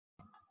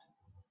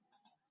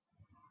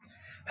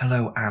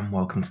Hello and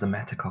welcome to the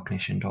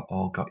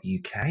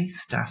metacognition.org.uk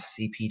staff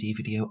CPD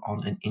video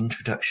on an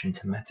introduction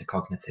to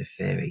metacognitive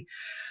theory.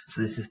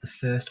 So this is the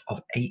first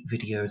of 8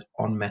 videos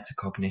on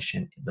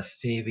metacognition, the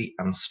theory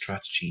and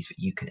strategies that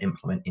you can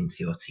implement into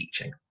your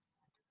teaching.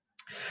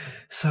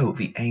 So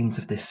the aims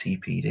of this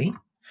CPD,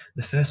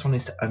 the first one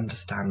is to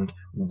understand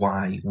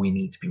why we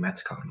need to be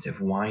metacognitive.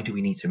 Why do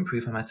we need to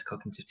improve our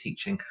metacognitive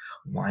teaching?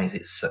 Why is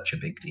it such a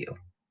big deal?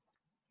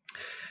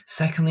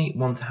 Secondly,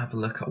 want to have a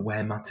look at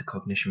where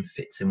metacognition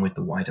fits in with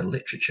the wider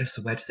literature.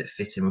 So where does it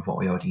fit in with what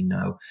we already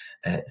know,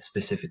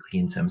 specifically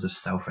in terms of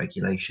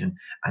self-regulation,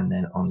 and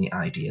then on the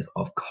ideas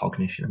of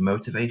cognition and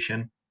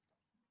motivation.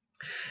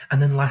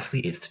 And then lastly,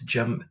 it's to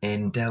jump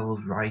in,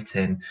 delve right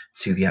in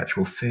to the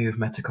actual theory of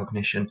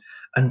metacognition,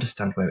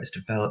 understand where it's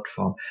developed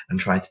from, and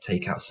try to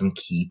take out some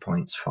key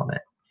points from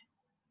it.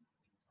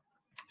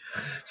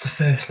 So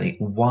firstly,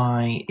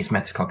 why is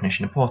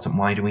metacognition important?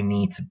 Why do we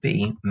need to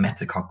be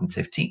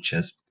metacognitive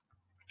teachers?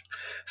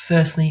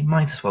 Firstly,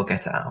 might as well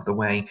get it out of the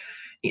way,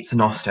 it's an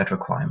Ofsted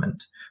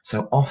requirement.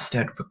 So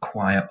Ofsted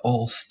require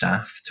all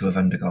staff to have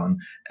undergone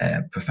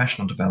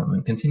professional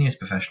development, continuous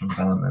professional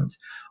development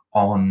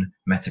on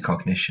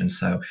metacognition.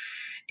 So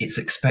it's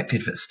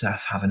expected that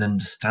staff have an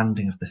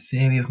understanding of the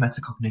theory of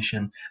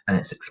metacognition, and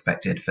it's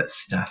expected that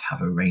staff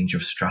have a range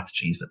of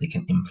strategies that they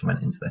can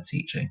implement into their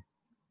teaching.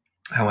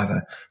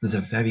 However, there's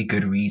a very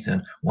good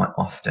reason why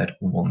Ofsted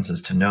wants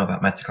us to know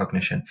about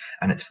metacognition,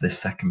 and it's for this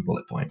second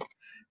bullet point.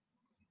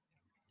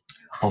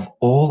 Of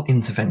all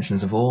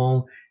interventions, of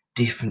all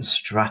different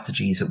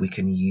strategies that we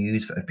can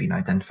use that have been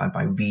identified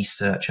by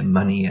research and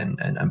money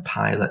and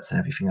pilots and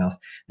everything else,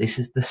 this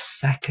is the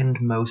second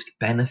most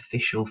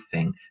beneficial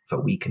thing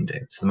that we can do.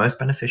 So the most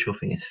beneficial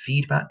thing is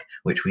feedback,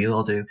 which we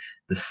all do.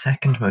 The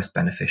second most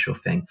beneficial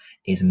thing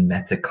is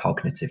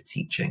metacognitive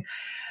teaching.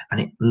 And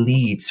it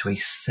leads to a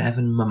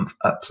 7-month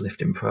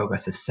uplift in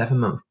progress, a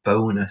 7-month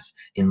bonus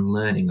in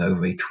learning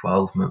over a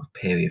 12-month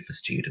period for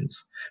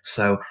students.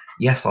 So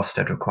yes,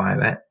 Ofsted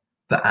require it,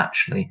 but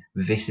actually,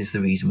 this is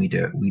the reason we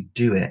do it. We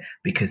do it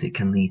because it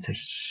can lead to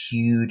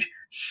huge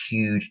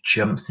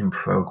jumps in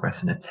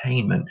progress and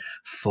attainment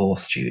for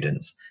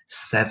students.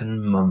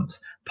 7 months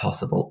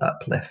possible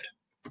uplift.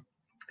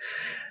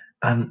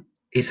 And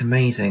it's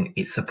amazing.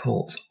 It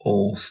supports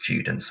all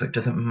students. So it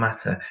doesn't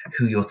matter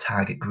who your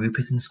target group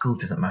is in school.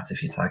 It doesn't matter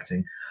if you're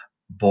targeting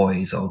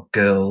boys or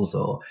girls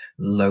or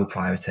low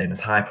prior attainers,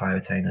 high prior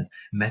attainers.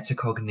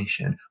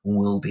 Metacognition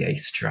will be a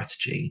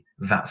strategy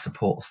that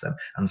supports them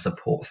and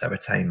supports their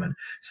attainment.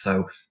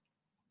 So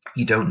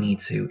you don't need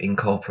to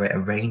incorporate a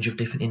range of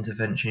different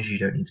interventions. You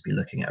don't need to be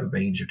looking at a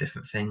range of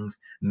different things.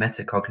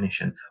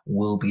 Metacognition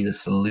will be the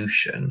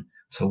solution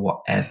to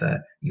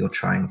whatever you're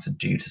trying to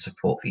do to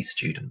support these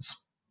students.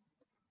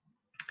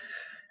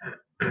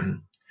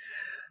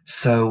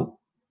 So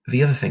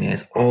the other thing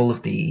is, all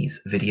of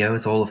these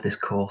videos, all of this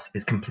course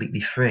is completely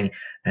free.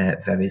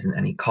 There isn't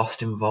any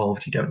cost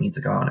involved. You don't need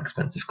to go on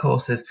expensive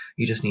courses.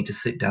 You just need to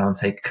sit down,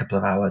 take a couple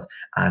of hours,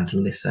 and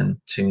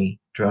listen to me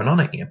drone on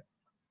at you.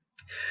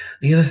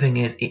 The other thing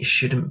is, it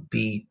shouldn't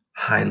be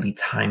highly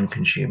time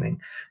consuming.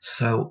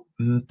 So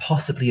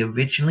possibly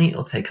originally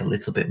it'll take a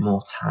little bit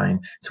more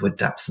time to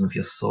adapt some of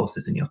your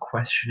sources and your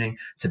questioning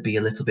to be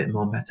a little bit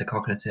more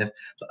metacognitive,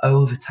 but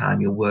over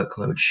time your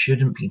workload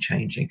shouldn't be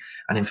changing,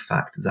 and in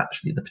fact there's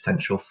actually the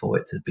potential for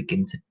it to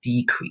begin to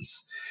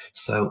decrease.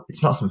 So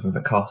it's not something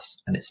that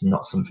costs, and it's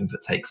not something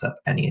that takes up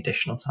any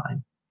additional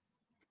time.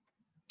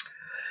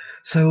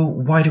 So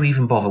why do we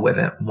even bother with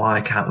it?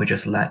 Why can't we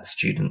just let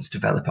students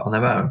develop it on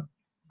their own?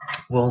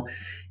 Well,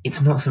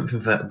 it's not something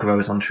that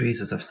grows on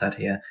trees, as I've said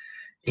here.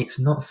 It's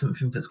not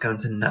something that's going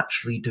to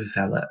naturally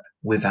develop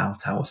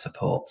without our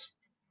support.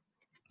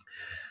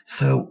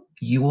 So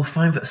you will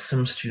find that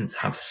some students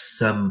have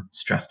some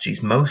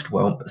strategies. Most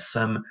won't, but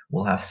some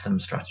will have some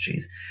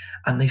strategies.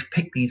 And they've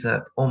picked these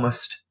up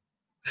almost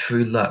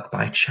through luck,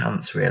 by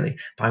chance really,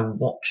 by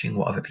watching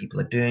what other people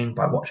are doing,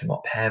 by watching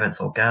what parents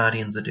or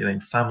guardians are doing,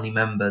 family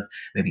members,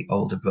 maybe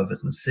older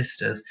brothers and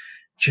sisters,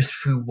 just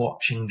through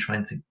watching,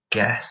 trying to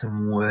guess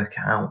and work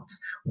out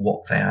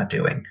what they are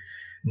doing.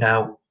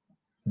 Now,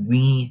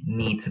 we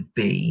need to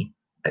be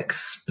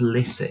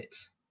explicit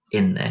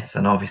in this,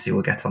 and obviously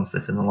we'll get onto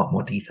this in a lot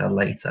more detail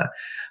later,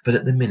 but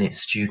at the minute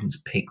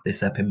students pick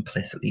this up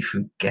implicitly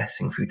through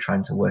guessing, through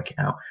trying to work it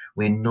out.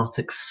 We're not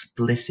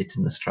explicit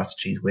in the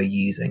strategies we're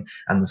using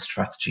and the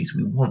strategies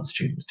we want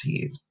students to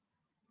use.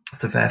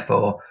 So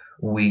therefore,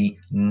 we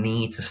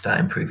need to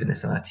start improving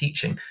this in our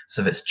teaching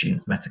so that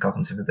students'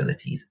 metacognitive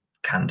abilities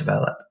can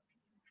develop.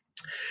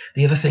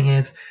 The other thing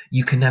is,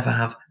 you can never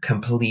have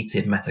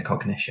completed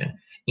metacognition.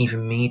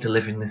 Even me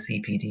delivering the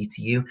CPD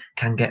to you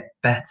can get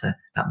better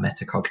at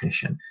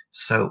metacognition.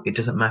 So it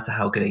doesn't matter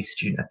how good a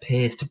student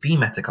appears to be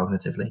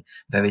metacognitively,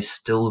 there is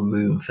still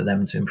room for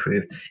them to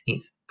improve.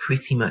 It's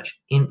pretty much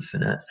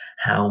infinite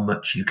how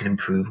much you can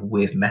improve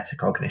with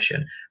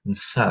metacognition. And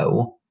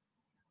so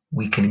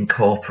we can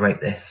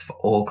incorporate this for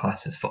all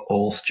classes, for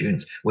all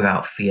students,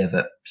 without fear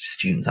that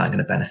students aren't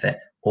going to benefit.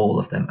 All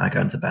of them are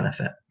going to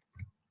benefit.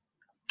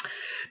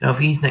 Now,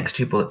 these next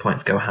two bullet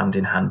points go hand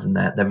in hand, and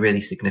they're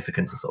really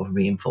significant to sort of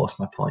reinforce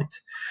my point.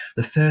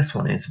 The first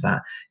one is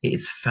that it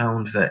is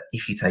found that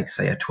if you take,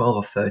 say, a 12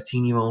 or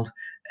 13-year-old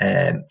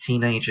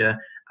teenager,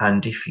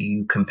 and if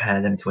you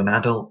compare them to an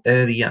adult,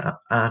 earlier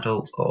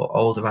adult or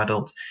older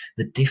adult,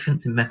 the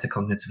difference in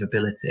metacognitive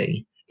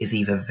ability is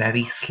either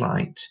very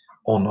slight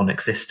or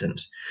non-existent.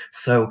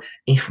 So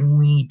if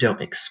we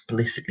don't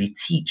explicitly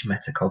teach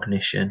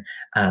metacognition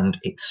and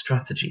its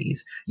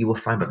strategies, you will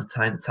find by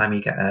the time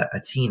you get a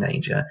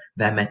teenager,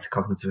 their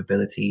metacognitive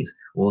abilities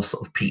will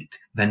sort of peaked.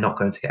 They're not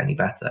going to get any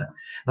better.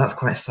 That's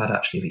quite sad,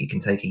 actually, that you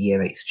can take a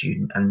year 8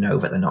 student and know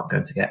that they're not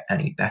going to get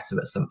any better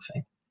at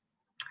something.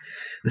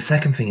 The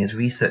second thing is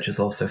researchers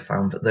also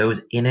found that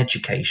those in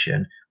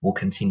education will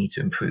continue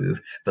to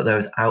improve, but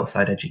those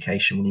outside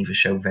education will either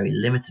show very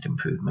limited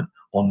improvement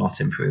or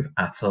not improve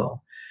at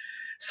all.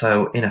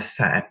 So in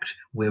effect,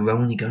 we're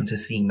only going to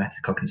see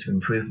metacognitive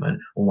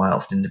improvement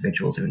whilst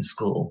individuals are in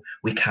school.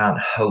 We can't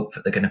hope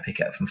that they're going to pick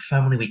it up from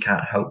family. We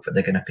can't hope that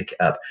they're going to pick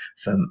it up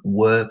from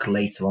work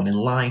later on in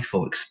life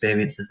or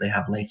experiences they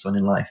have later on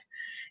in life.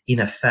 In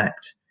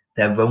effect,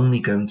 they're only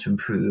going to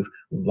improve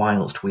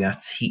whilst we are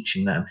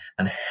teaching them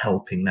and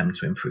helping them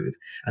to improve.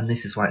 And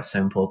this is why it's so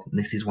important.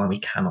 This is why we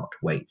cannot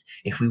wait.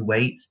 If we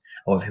wait,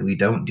 or if we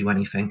don't do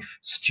anything,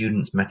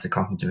 students'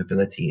 metacognitive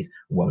abilities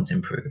won't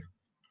improve.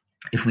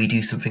 If we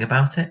do something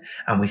about it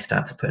and we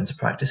start to put into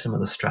practice some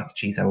of the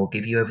strategies I will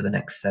give you over the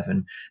next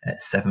seven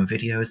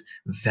videos,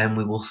 then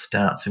we will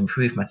start to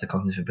improve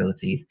metacognitive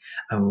abilities,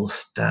 and we will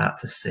start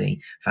to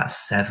see that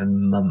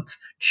 7-month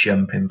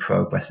jump in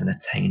progress and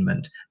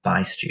attainment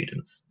by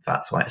students.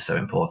 That's why it's so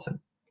important.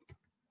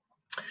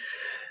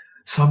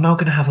 So I'm now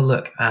going to have a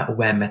look at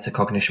where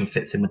metacognition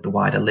fits in with the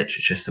wider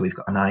literature, so we've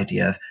got an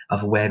idea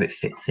of where it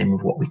fits in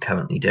with what we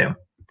currently do.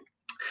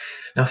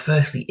 Now,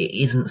 firstly,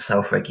 it isn't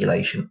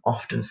self-regulation.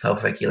 Often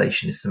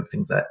self-regulation is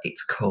something that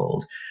it's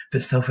called,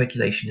 but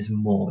self-regulation is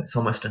more. It's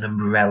almost an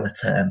umbrella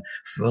term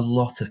for a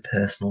lot of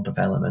personal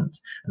development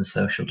and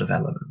social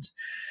development.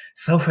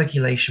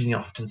 Self-regulation we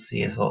often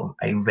see as sort of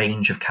a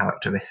range of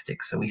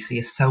characteristics. So we see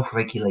a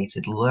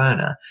self-regulated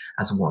learner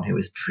as one who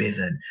is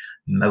driven,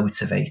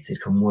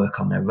 motivated, can work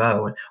on their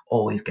own,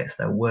 always gets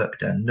their work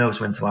done,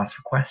 knows when to ask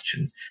for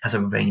questions, has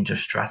a range of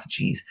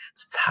strategies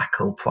to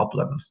tackle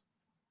problems.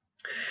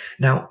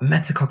 Now,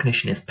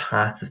 metacognition is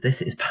part of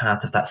this. It is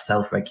part of that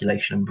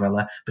self-regulation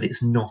umbrella, but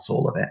it's not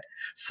all of it.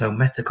 So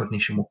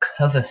metacognition will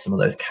cover some of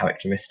those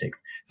characteristics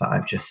that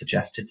I've just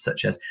suggested,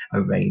 such as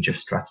a range of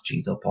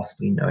strategies or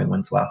possibly knowing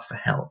when to ask for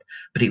help.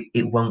 But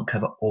it won't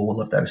cover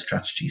all of those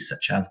strategies,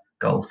 such as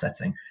goal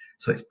setting.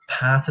 So it's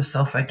part of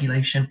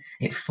self-regulation.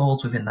 It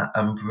falls within that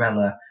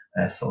umbrella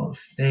sort of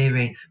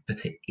theory,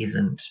 but it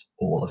isn't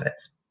all of it.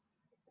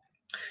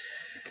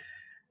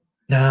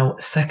 Now,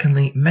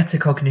 secondly,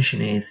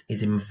 metacognition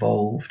is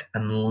involved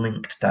and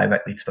linked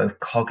directly to both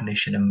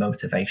cognition and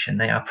motivation.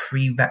 They are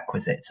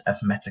prerequisites of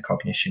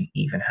metacognition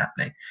even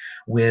happening.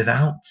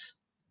 Without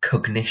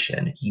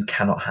cognition, you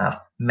cannot have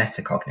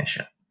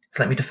metacognition.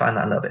 So let me define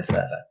that a little bit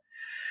further.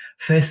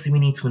 Firstly, we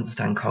need to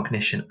understand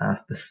cognition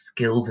as the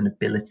skills and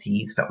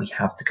abilities that we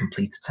have to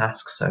complete a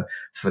task. So,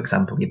 for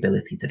example, the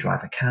ability to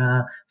drive a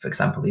car, for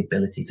example, the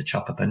ability to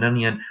chop up an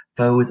onion.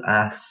 Those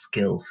are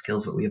skills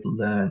that we have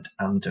learned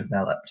and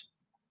developed.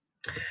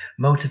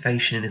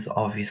 Motivation is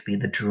obviously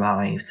the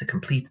drive to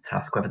complete a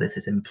task, whether this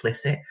is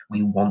implicit,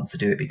 we want to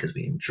do it because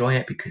we enjoy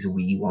it, because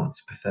we want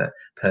to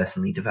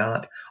personally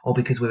develop, or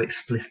because we're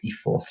explicitly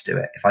forced to do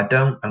it. If I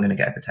don't, I'm going to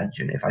get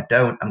detention. If I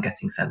don't, I'm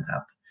getting sent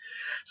out.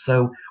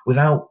 So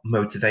without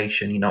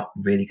motivation, you're not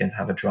really going to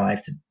have a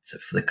drive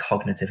for the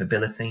cognitive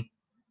ability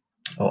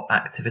or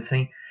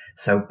activity.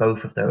 So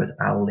both of those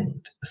are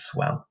linked as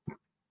well.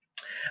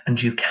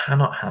 And you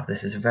cannot have,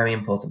 this is a very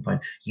important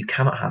point, you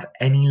cannot have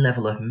any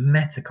level of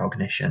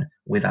metacognition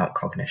without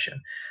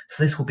cognition.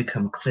 So this will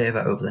become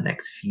clearer over the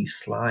next few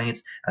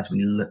slides as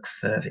we look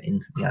further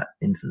into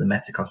the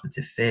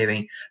metacognitive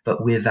theory.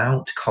 But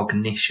without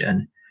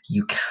cognition,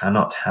 you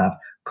cannot have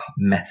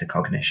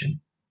metacognition.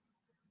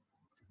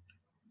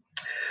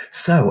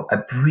 So a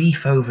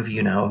brief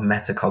overview now of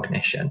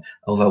metacognition,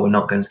 although we're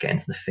not going to get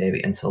into the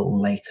theory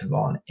until later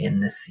on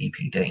in the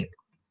CPD.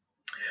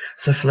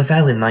 So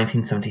Flavel in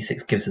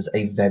 1976 gives us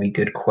a very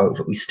good quote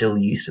that we still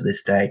use to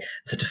this day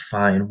to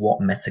define what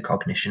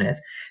metacognition is.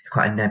 It's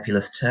quite a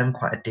nebulous term,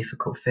 quite a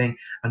difficult thing,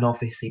 and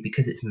obviously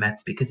because it's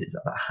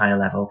at that higher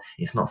level,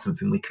 it's not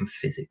something we can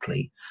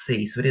physically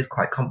see, so it is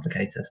quite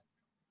complicated.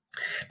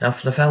 Now,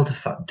 Flavel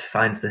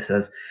defines this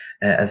as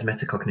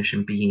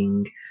metacognition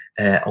being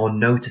or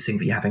noticing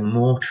that you're having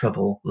more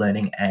trouble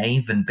learning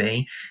A than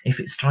B. If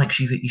it strikes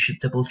you that you should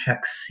double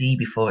check C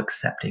before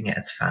accepting it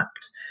as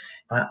fact.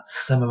 That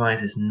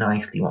summarizes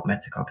nicely what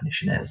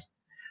metacognition is.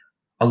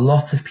 A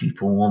lot of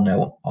people will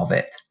know of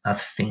it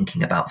as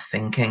thinking about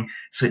thinking.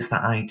 So it's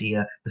that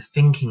idea, the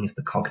thinking is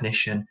the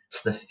cognition.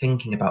 So the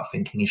thinking about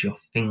thinking is your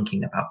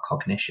thinking about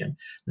cognition.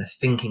 The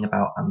thinking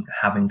about I'm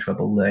having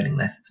trouble learning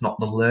this. It's not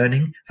the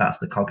learning, that's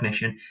the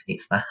cognition.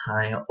 It's the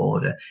higher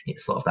order.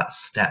 It's sort of that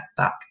step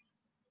back.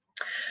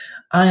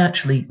 I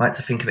actually like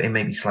to think of it in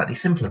maybe slightly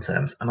simpler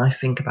terms, and I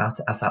think about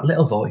it as that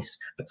little voice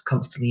that's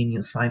constantly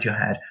inside your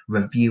head,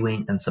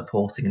 reviewing and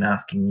supporting and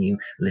asking you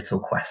little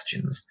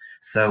questions.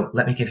 So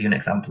let me give you an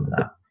example of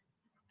that.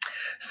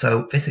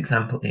 So this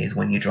example is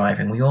when you're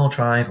driving. We all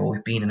drive, or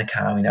we've been in a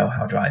car, we know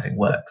how driving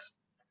works.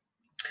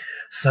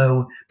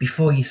 So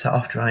before you set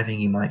off driving,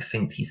 you might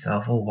think to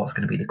yourself, oh, what's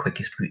going to be the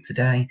quickest route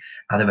today?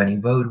 Are there any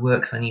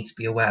roadworks I need to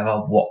be aware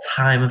of? What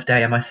time of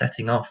day am I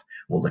setting off?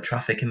 Will the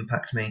traffic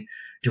impact me?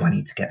 Do I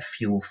need to get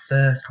fuel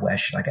first? Where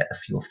should I get the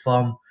fuel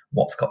from?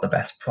 What's got the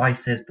best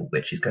prices, but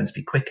which is going to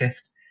be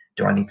quickest?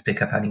 Do I need to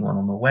pick up anyone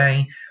on the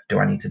way? Do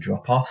I need to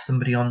drop off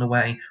somebody on the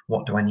way?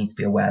 What do I need to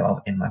be aware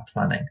of in my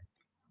planning?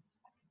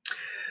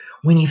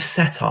 When you've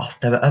set off,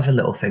 there are other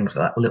little things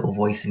that little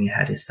voice in your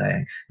head is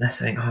saying. They're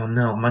saying, oh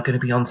no, am I going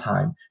to be on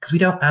time? Because we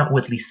don't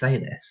outwardly say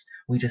this.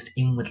 We just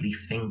inwardly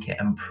think it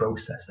and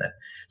process it.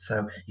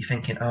 So you're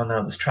thinking, oh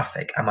no, there's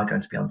traffic. Am I going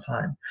to be on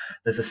time?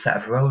 There's a set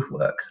of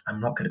roadworks. I'm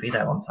not going to be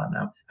there on time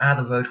now.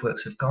 The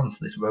roadworks have gone, so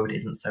this road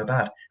isn't so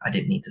bad. I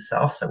didn't need to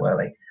set off so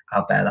early.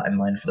 I'll bear that in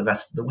mind for the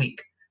rest of the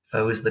week.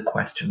 Those are the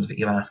questions that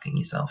you're asking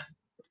yourself.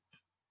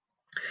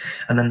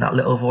 And then that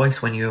little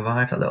voice, when you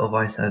arrive, that little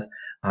voice says,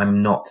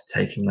 I'm not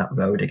taking that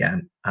road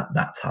again at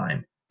that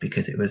time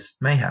because it was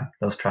mayhem.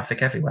 There was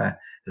traffic everywhere.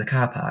 There's a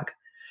car park.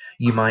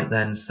 You might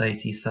then say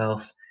to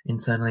yourself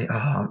internally,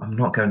 oh, I'm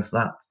not going to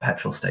that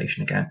petrol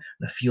station again.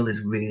 The fuel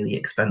is really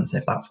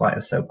expensive. That's why it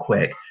was so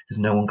quick, because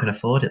no one can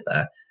afford it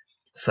there.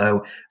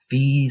 So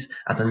these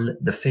are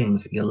the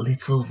things that your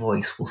little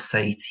voice will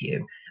say to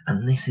you.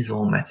 And this is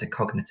all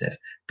metacognitive,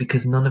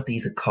 because none of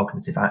these are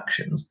cognitive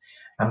actions.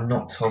 I'm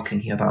not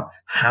talking here about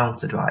how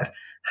to drive,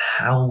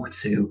 how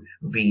to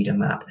read a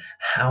map,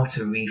 how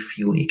to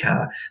refuel your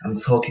car. I'm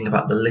talking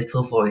about the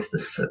little voice,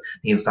 the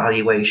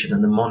evaluation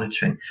and the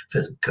monitoring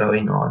that's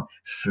going on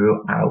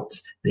throughout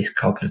this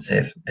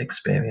cognitive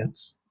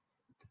experience.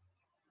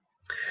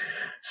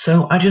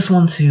 So I just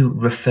want to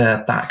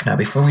refer back now,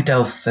 before we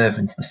delve further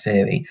into the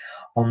theory,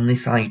 on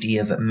this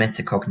idea that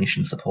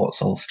metacognition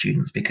supports all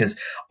students, because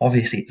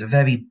obviously it's a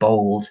very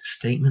bold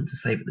statement to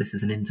say that this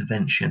is an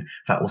intervention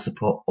that will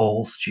support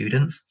all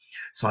students.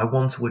 So I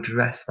want to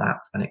address that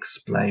and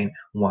explain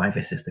why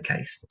this is the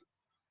case.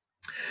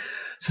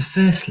 So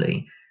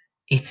firstly,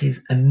 it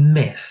is a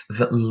myth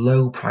that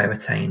low prior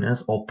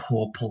attainers or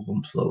poor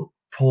problem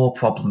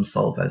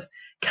solvers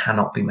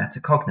cannot be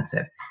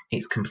metacognitive.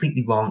 It's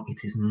completely wrong.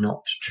 It is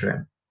not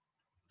true.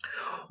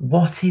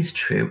 What is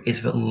true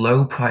is that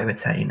low prior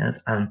attainers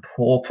and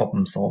poor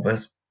problem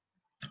solvers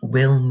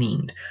will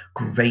need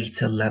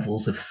greater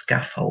levels of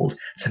scaffold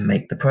to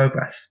make the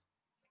progress.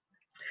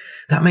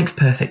 That makes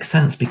perfect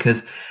sense,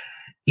 because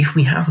if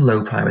we have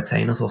low prior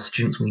attainers or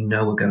students we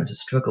know are going to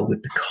struggle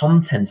with the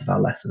content of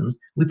our lessons,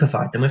 we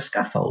provide them with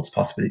scaffolds.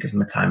 Possibly we give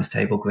them a times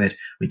table grid,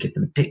 we give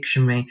them a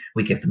dictionary,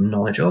 we give them a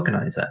knowledge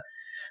organizer.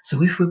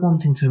 So if we're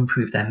wanting to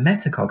improve their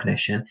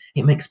metacognition,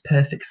 it makes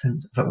perfect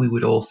sense that we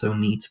would also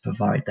need to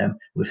provide them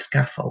with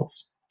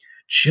scaffolds.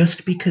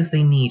 Just because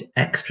they need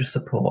extra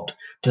support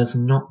does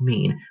not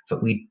mean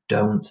that we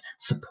don't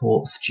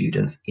support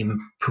students in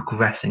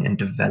progressing and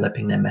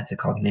developing their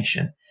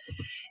metacognition.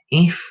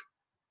 If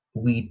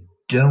we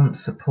don't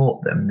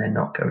support them, they're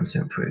not going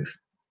to improve.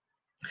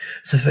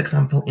 So, for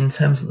example, in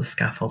terms of the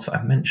scaffolds that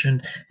I've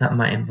mentioned, that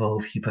might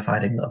involve you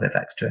providing a little bit of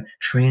extra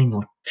training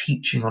or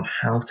teaching on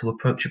how to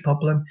approach a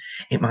problem.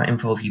 It might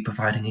involve you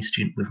providing a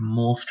student with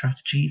more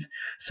strategies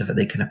so that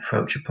they can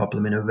approach a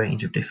problem in a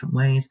range of different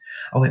ways.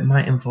 Or it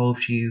might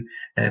involve you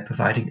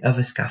providing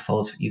other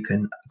scaffolds that you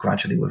can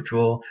gradually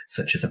withdraw,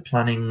 such as a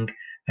planning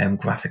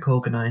graphic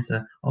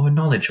organizer or a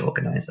knowledge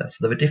organizer. So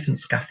there are different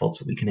scaffolds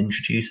that we can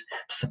introduce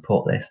to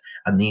support this,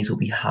 and these will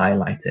be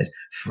highlighted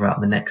throughout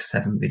the next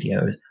 7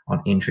 videos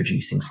on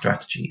introducing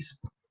strategies.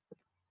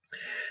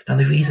 Now,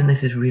 the reason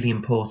this is really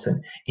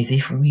important is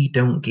if we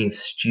don't give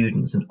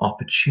students an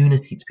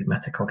opportunity to be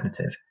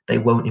metacognitive, they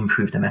won't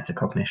improve their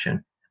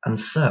metacognition, and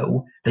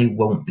so they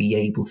won't be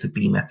able to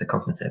be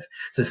metacognitive.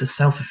 So it's a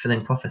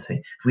self-fulfilling prophecy.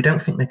 If we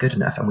don't think they're good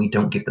enough and we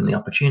don't give them the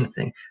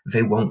opportunity,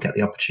 they won't get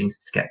the opportunity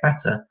to get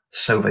better,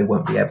 so they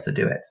won't be able to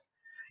do it.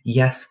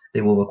 Yes,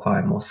 they will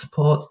require more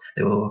support,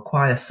 they will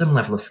require some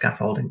level of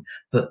scaffolding,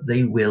 but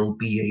they will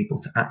be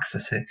able to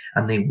access it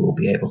and they will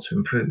be able to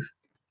improve.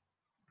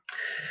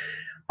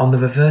 On the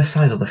reverse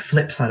side, or the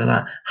flip side of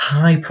that,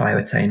 high prior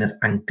attainers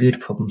and good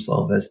problem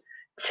solvers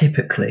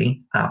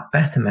typically are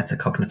better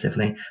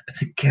metacognitively,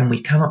 but again,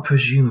 we cannot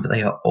presume that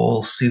they are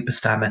all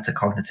superstar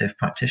metacognitive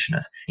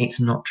practitioners. It's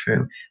not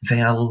true.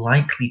 They are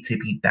likely to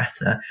be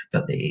better,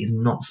 but it is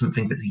not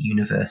something that's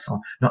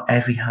universal. Not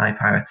every high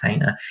prior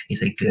attainer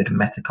is a good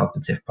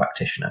metacognitive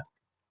practitioner.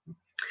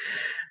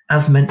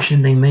 As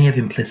mentioned, they may have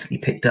implicitly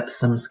picked up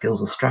some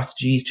skills or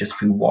strategies just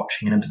through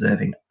watching and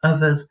observing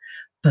others,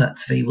 but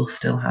they will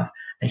still have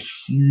a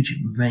huge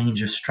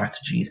range of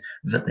strategies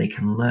that they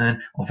can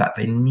learn or that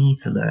they need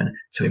to learn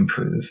to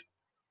improve.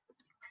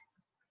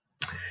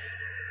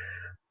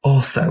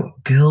 Also,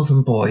 girls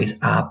and boys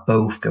are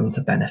both going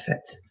to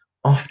benefit.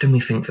 Often we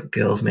think that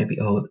girls maybe,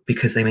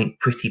 because they make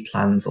pretty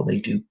plans or they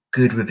do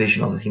good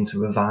revision or they seem to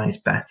revise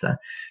better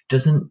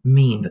doesn't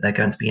mean that they're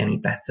going to be any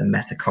better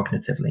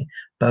metacognitively.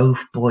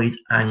 Both boys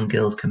and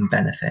girls can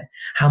benefit.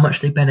 How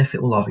much they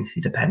benefit will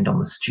obviously depend on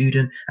the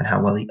student and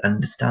how well he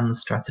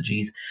understands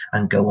strategies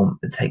and go on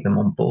and take them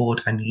on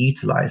board and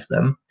utilize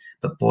them,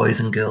 but boys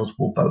and girls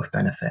will both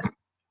benefit.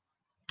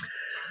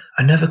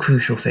 Another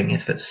crucial thing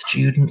is that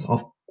students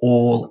of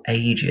all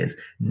ages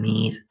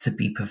need to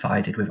be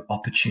provided with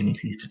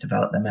opportunities to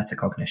develop their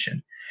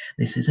metacognition.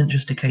 This isn't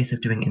just a case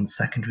of doing it in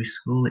secondary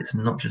school, it's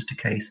not just a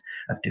case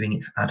of doing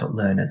it for adult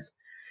learners.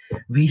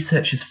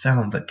 Research has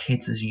found that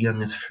kids as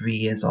young as 3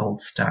 years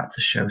old start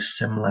to show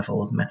some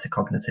level of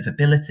metacognitive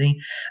ability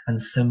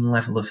and some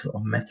level of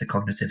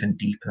metacognitive and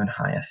deeper and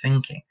higher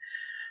thinking.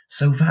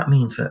 So that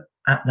means that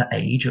at that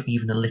age, or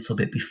even a little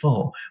bit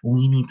before,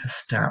 we need to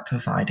start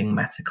providing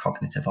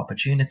metacognitive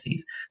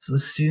opportunities. So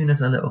as soon as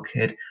a little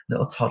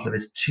toddler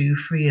is 2,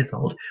 3 years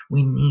old,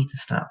 we need to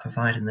start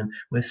providing them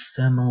with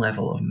some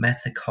level of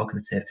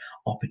metacognitive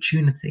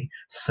opportunity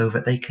so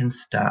that they can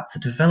start to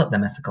develop their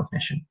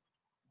metacognition.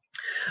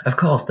 Of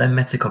course, their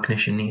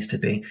metacognition needs to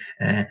be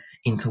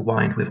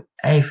intertwined with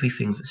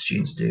everything that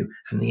students do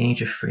from the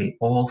age of 3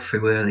 all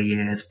through early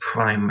years,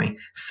 primary,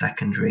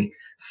 secondary,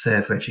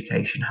 further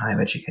education, higher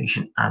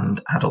education,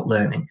 and adult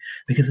learning.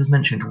 Because as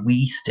mentioned,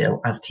 we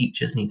still, as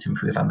teachers, need to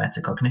improve our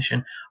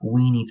metacognition.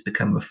 We need to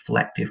become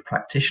reflective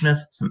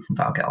practitioners, something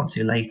that I'll get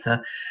onto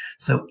later.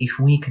 So if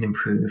we can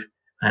improve,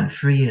 and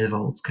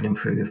 3-year-olds can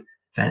improve,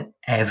 then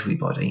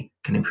everybody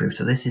can improve.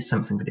 So this is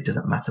something that it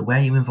doesn't matter where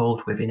you're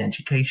involved with in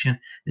education.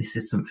 This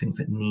is something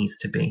that needs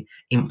to be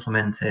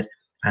implemented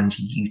and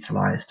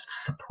utilised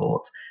to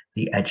support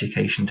the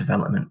education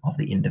development of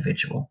the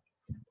individual.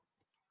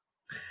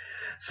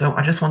 So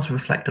I just want to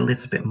reflect a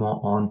little bit more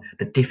on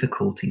the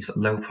difficulties that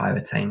low prior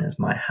attainers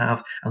might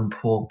have and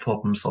poor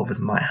problem solvers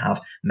might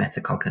have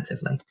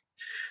metacognitively.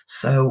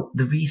 So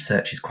the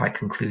research is quite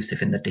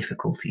conclusive in the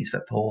difficulties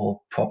that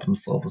poor problem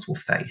solvers will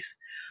face.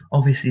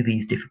 Obviously,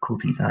 these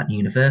difficulties aren't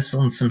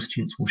universal, and some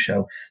students will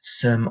show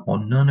some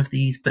or none of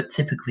these, but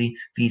typically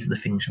these are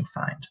the things you'll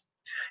find.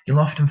 You'll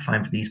often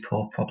find that these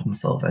poor problem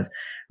solvers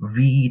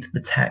read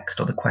the text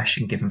or the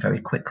question given very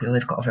quickly, or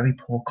they've got a very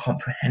poor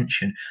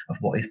comprehension of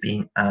what is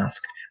being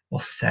asked or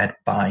said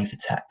by the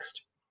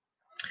text.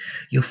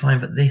 You'll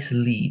find that this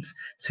leads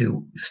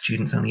to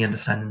students only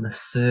understanding the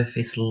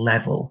surface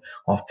level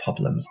of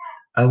problems,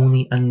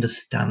 only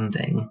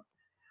understanding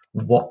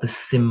what the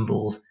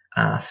symbols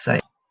are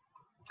saying.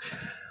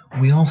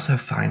 We also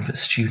find that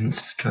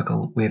students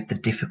struggle with the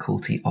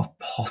difficulty of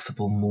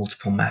possible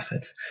multiple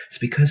methods. So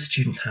because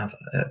students have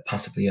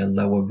possibly a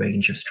lower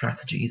range of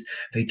strategies,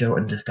 they don't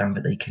understand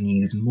that they can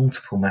use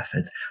multiple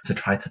methods to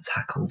try to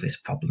tackle this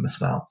problem as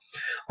well.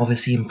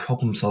 Obviously, in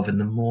problem solving,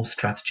 the more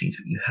strategies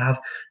that you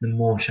have, the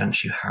more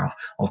chance you have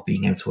of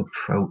being able to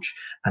approach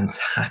and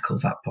tackle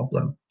that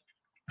problem.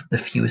 The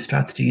fewer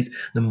strategies,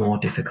 the more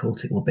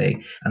difficult it will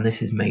be, and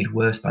this is made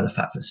worse by the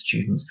fact that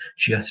students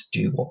just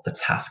do what the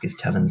task is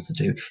telling them to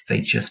do. They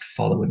just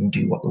follow and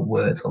do what the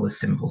words or the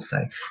symbols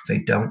say. They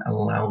don't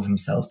allow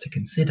themselves to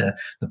consider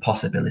the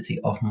possibility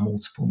of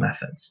multiple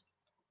methods.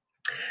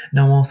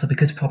 Now also,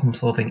 because problem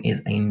solving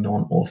is a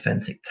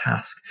non-authentic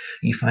task,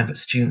 you find that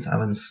students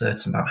are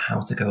uncertain about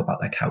how to go about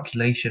their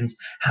calculations,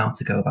 how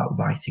to go about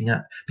writing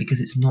up,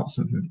 because it's not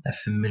something that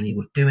they're familiar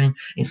with doing,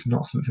 it's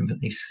not something that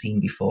they've seen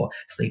before,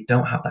 so they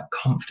don't have that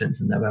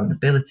confidence in their own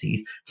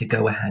abilities to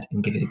go ahead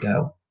and give it a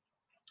go.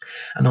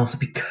 And also,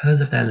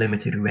 because of their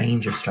limited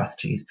range of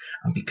strategies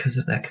and because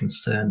of their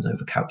concerns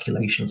over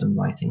calculations and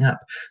writing up,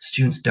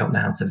 students don't know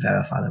how to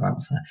verify their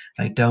answer.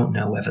 They don't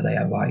know whether they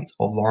are right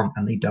or wrong,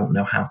 and they don't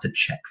know how to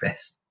check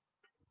this.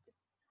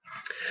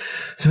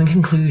 So in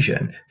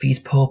conclusion, these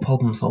poor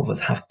problem solvers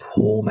have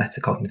poor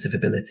metacognitive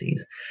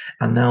abilities.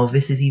 And now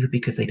this is either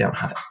because they don't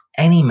have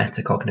any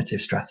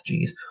metacognitive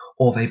strategies,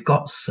 or they've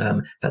got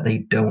some that they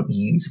don't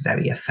use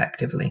very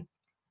effectively.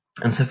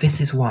 And so this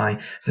is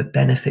why the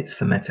benefits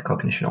for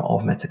metacognition or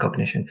of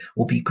metacognition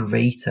will be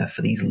greater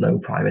for these low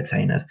prior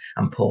attainers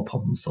and poor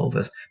problem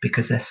solvers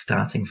because they're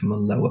starting from a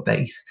lower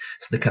base.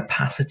 So the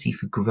capacity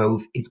for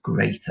growth is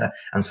greater.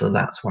 And so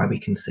that's why we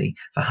can see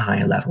the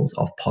higher levels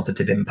of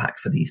positive impact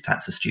for these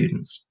types of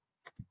students.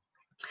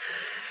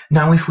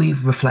 Now, if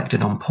we've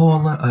reflected on poor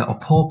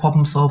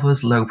problem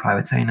solvers, low prior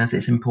attainers,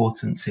 it's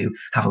important to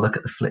have a look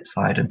at the flip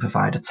side and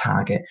provide a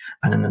target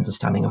and an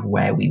understanding of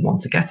where we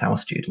want to get our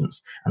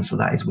students. And so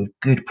that is with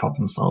good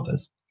problem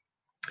solvers.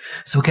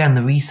 So again,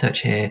 the research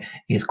here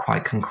is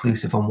quite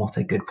conclusive on what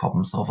a good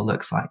problem solver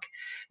looks like.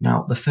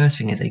 Now, the first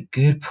thing is a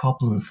good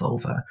problem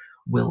solver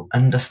will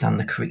understand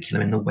the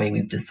curriculum in the way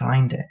we've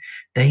designed it.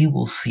 They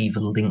will see the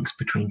links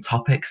between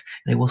topics.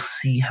 They will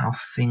see how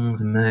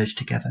things merge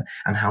together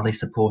and how they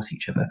support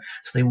each other.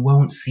 So they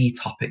won't see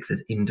topics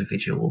as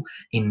individual,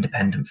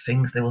 independent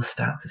things. They will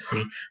start to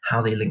see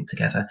how they link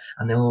together,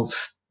 and they will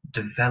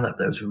develop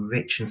those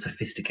rich and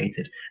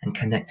sophisticated and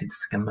connected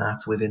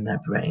schemata within their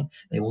brain.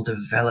 They will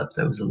develop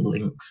those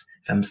links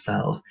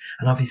themselves.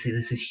 And obviously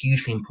this is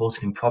hugely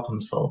important in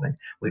problem solving,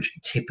 which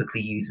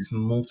typically uses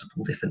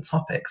multiple different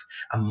topics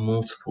and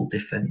multiple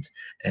different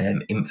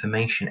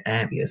information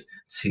areas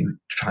to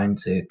trying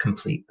to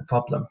complete the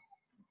problem.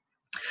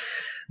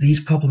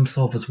 These problem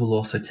solvers will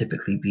also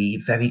typically be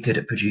very good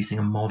at producing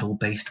a model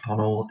based upon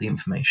all of the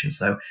information.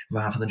 So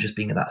rather than just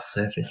being at that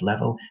surface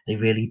level, they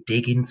really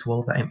dig into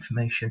all of that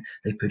information.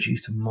 They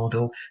produce a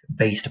model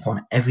based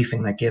upon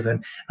everything they're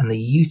given, and they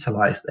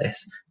utilize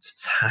this to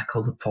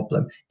tackle the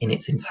problem in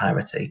its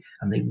entirety.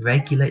 And they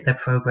regulate their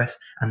progress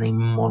and they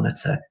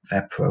monitor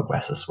their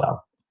progress as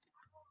well.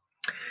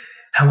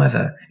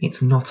 However,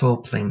 it's not all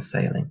plain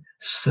sailing.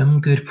 Some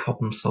good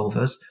problem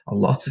solvers, a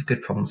lot of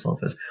good problem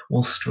solvers,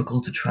 will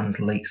struggle to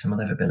translate some of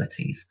their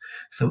abilities.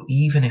 So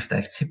even if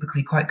they're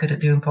typically quite good at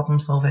doing problem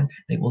solving,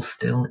 they will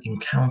still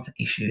encounter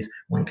issues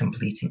when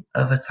completing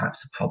other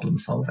types of problem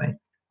solving.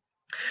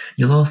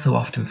 You'll also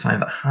often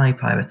find that high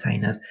power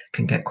attainers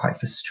can get quite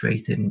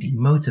frustrated and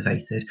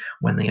demotivated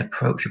when they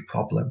approach a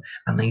problem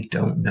and they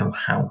don't know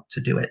how to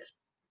do it.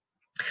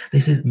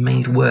 This is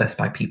made worse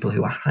by people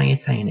who are high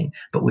attaining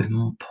but with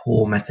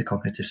poor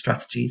metacognitive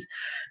strategies.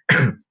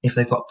 If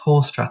they've got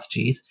poor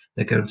strategies,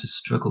 they're going to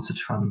struggle to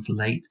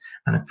translate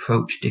and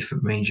approach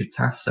different range of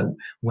tasks. So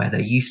where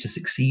they're used to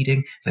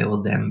succeeding, they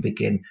will then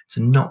begin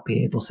to not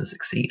be able to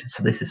succeed.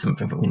 So this is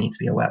something that we need to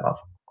be aware of.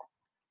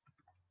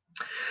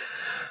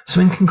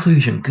 So in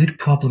conclusion, good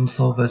problem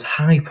solvers,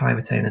 high power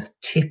attainers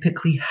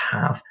typically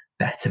have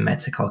better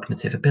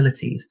metacognitive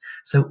abilities.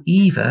 So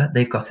either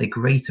they've got a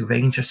greater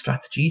range of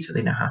strategies that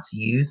they know how to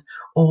use,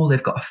 or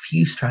they've got a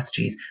few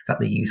strategies that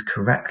they use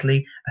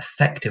correctly,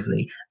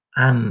 effectively,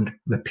 and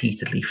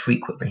repeatedly,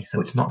 frequently. So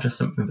it's not just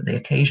something that they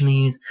occasionally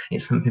use,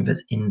 it's something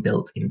that's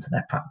inbuilt into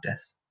their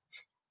practice.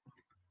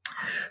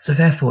 So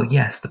therefore,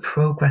 yes, the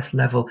progress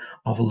level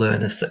of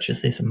learners such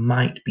as this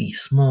might be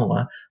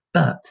smaller,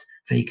 but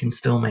they can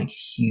still make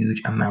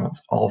huge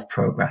amounts of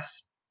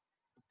progress.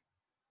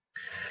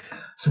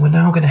 So we're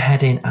now going to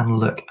head in and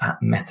look at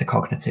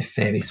metacognitive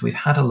theory. So we've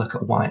had a look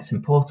at why it's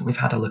important, we've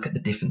had a look at the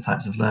different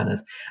types of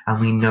learners,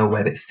 and we know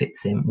where it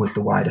fits in with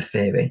the wider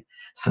theory.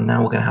 So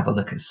now we're going to have a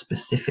look at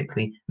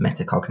specifically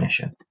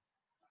metacognition.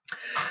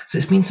 So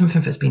it's been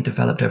something that's been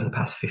developed over the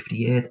past 50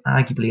 years,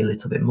 arguably a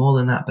little bit more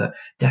than that, but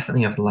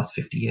definitely over the last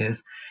 50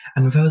 years.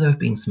 And though there have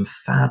been some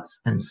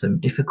fads and some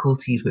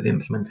difficulties with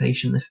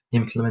implementation of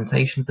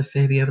the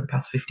theory over the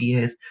past 50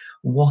 years,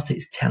 what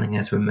it's telling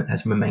us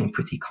has remained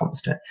pretty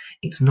constant.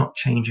 It's not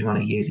changing on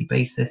a yearly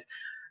basis.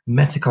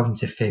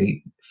 Metacognitive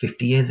theory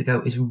 50 years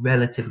ago is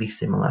relatively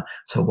similar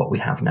to what we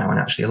have now, and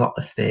actually a lot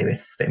of the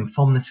theorists that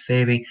inform this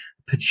theory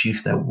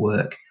produced their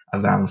work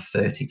around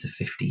 30 to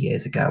 50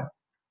 years ago.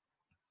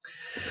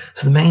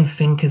 So the main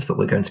thinkers that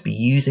we're going to be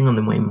using and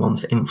the main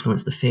ones that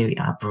influence the theory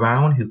are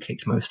Brown, who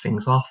kicked most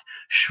things off,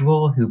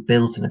 Schroer, who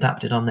built and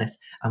adapted on this,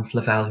 and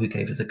Flavel, who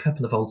gave us a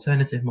couple of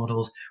alternative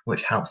models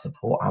which help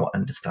support our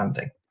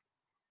understanding.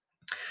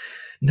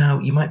 Now,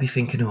 you might be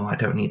thinking, oh, I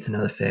don't need to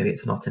know the theory,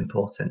 it's not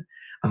important.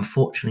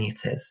 Unfortunately,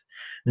 it is.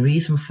 The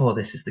reason for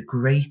this is the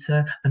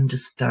greater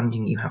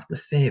understanding you have the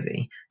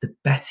theory, the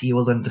better you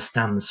will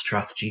understand the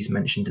strategies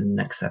mentioned in the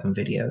next 7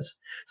 videos.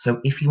 So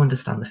if you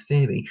understand the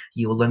theory,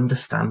 you will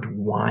understand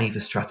why the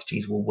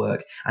strategies will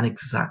work and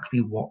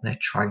exactly what they're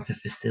trying to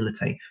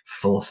facilitate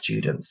for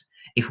students.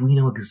 If we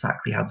know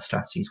exactly how the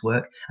strategies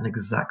work and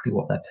exactly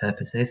what their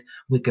purpose is,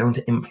 we're going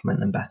to implement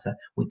them better,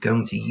 we're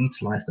going to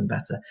utilize them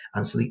better,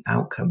 and so the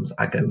outcomes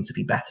are going to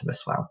be better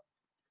as well.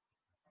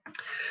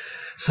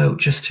 So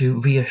just to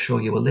reassure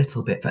you a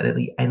little bit that at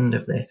the end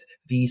of this,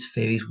 these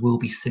theories will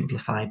be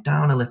simplified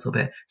down a little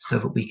bit so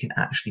that we can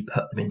actually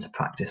put them into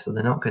practice. So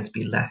they're not going to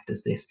be left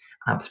as this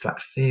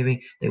abstract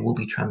theory. They will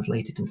be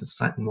translated into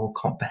slightly more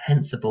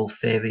comprehensible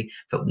theory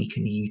that we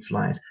can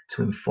utilize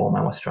to inform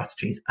our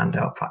strategies and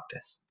our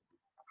practice.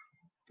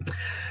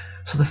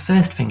 So the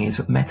first thing is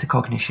that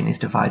metacognition is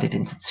divided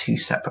into 2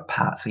 separate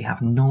parts. We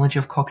have knowledge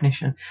of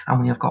cognition and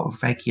we have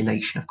got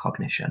regulation of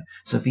cognition.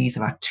 So these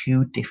are our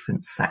 2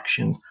 different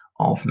sections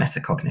of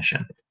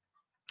metacognition.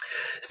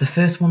 So the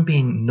first one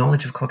being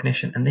knowledge of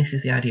cognition, and this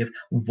is the idea of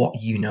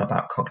what you know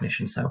about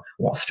cognition. So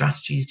what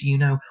strategies do you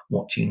know?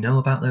 What do you know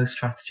about those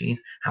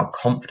strategies? How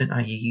confident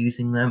are you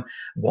using them?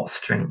 What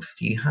strengths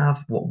do you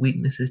have? What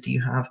weaknesses do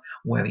you have?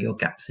 Where are your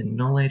gaps in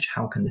knowledge?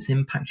 How can this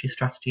impact your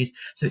strategies?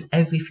 So it's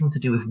everything to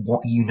do with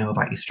what you know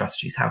about your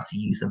strategies, how to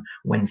use them,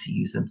 when to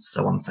use them,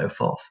 so on and so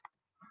forth.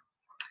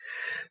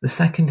 The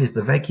second is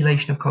the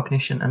regulation of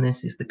cognition, and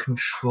this is the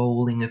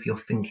controlling of your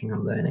thinking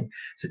and learning.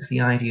 So it's the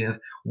idea of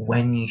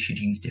when you should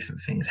use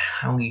different things,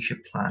 how you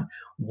should plan,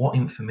 what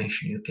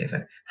information you're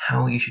given,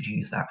 how you should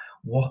use that,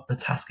 what the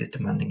task is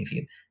demanding of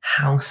you,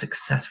 how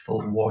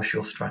successful was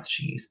your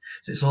strategy use.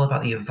 So it's all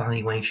about the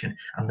evaluation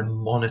and the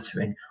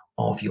monitoring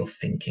of your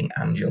thinking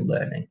and your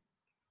learning.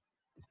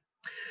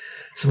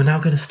 So we're now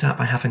going to start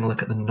by having a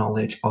look at the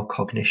knowledge of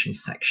cognition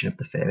section of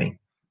the theory.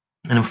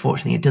 And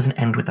unfortunately, it doesn't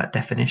end with that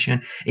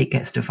definition. It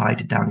gets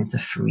divided down into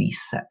 3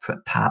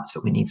 separate parts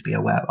that we need to be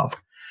aware of.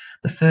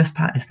 The first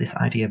part is this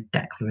idea of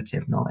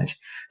declarative knowledge.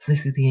 So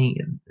this is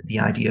the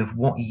idea of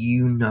what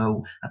you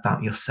know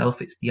about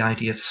yourself. It's the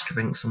idea of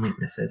strengths and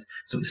weaknesses.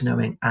 So it's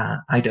knowing,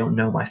 I don't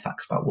know my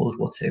facts about World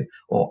War II,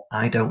 or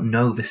I don't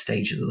know the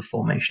stages of the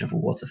formation of a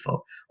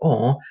waterfall,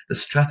 or the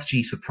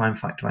strategies for prime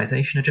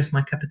factorization are just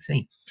my cup of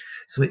tea.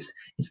 So it's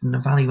an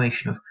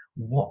evaluation of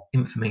what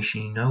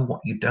information you know,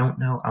 what you don't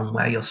know, and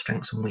where your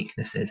strengths and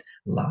weaknesses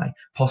lie,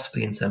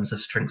 possibly in terms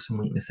of strengths and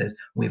weaknesses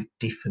with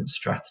different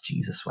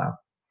strategies as well.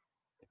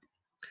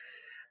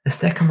 The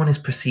second one is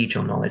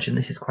procedural knowledge, and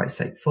this is quite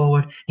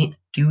straightforward. It's,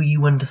 do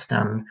you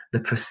understand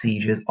the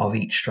procedures of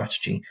each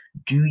strategy?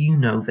 Do you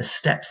know the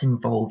steps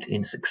involved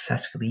in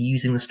successfully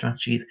using the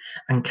strategies,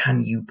 and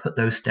can you put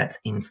those steps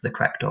into the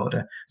correct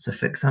order? So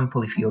for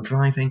example, if you're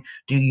driving,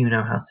 do you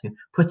know how to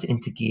put it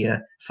into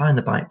gear, find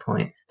the bike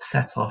point,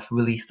 set off,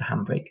 release the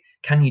handbrake?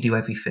 Can you do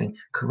everything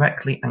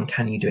correctly, and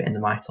can you do it in the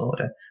right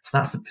order? So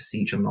that's the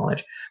procedural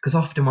knowledge, because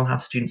often we'll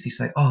have students who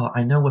say,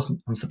 I know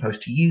I'm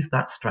supposed to use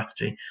that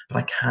strategy, but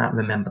I can't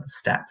remember the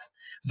steps.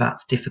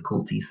 That's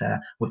difficulties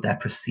there with their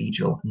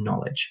procedural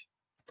knowledge.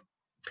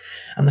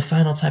 And the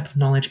final type of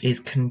knowledge is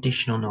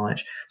conditional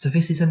knowledge. So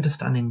this is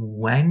understanding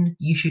when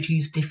you should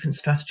use different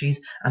strategies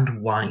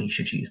and why you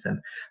should use them.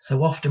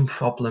 So often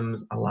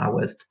problems allow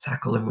us to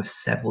tackle them with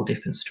several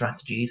different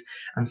strategies,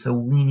 and so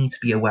we need to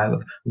be aware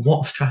of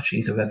what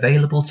strategies are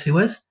available to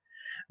us.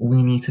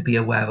 We need to be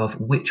aware of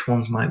which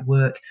ones might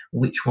work,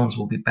 which ones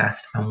will be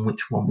best, and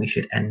which one we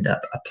should end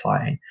up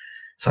applying.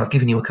 So I've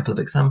given you a couple of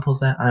examples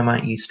there. I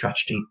might use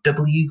strategy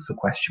W for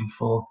question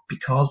 4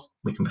 because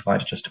we can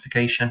provide a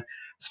justification.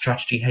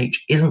 Strategy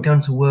H isn't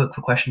going to work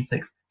for question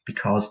 6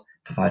 because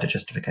provide a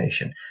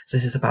justification. So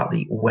this is about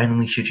the when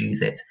we should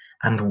use it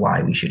and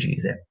why we should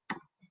use it.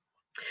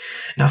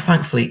 Now,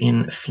 thankfully,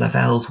 in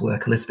Flavel's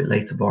work a little bit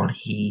later on,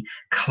 he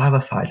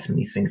clarified some of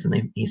these things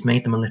and he's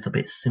made them a little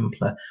bit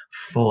simpler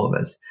for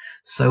us.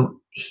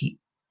 So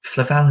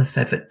Flavel has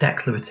said that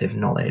declarative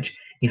knowledge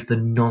is the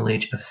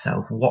knowledge of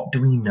self. What do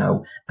we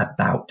know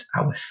about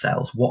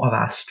ourselves? What are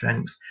our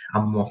strengths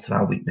and what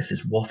are our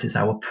weaknesses? What is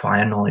our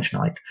prior knowledge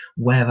like?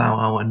 Where are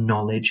our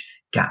knowledge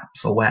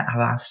gaps, or where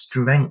are our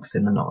strengths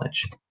in the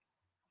knowledge?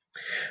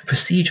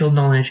 Procedural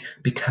knowledge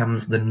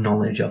becomes the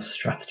knowledge of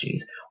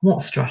strategies.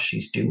 What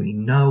strategies do we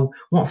know?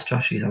 What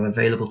strategies are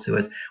available to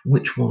us?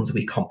 Which ones are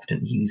we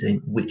confident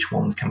using? Which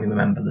ones can we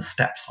remember the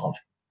steps of?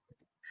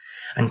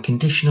 And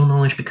conditional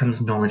knowledge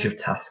becomes knowledge of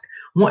task.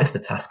 What is the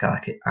task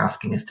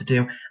asking us to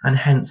do, and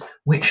hence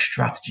which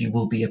strategy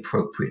will be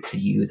appropriate to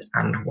use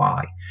and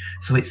why?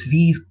 So it's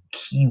these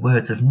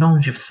keywords of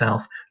knowledge of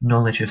self,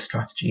 knowledge of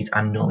strategies,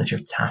 and knowledge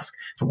of task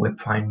that we're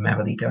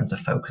primarily going to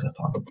focus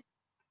upon.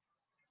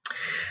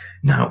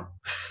 Now,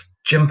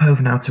 jump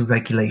over now to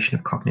regulation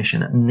of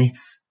cognition, and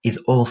this is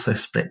also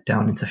split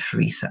down into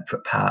 3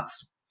 separate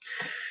parts.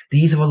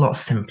 These are a lot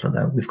simpler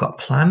though. We've got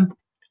plan,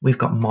 we've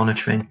got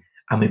monitoring,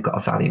 and we've got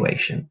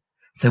evaluation.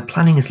 So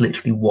planning is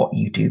literally what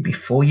you do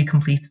before you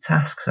complete a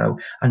task. So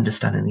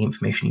understanding the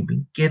information you've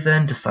been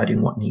given,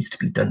 deciding what needs to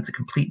be done to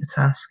complete the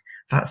task,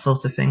 that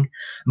sort of thing.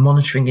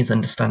 Monitoring is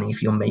understanding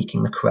if you're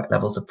making the correct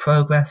levels of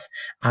progress.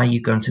 Are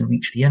you going to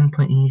reach the end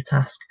point in your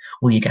task?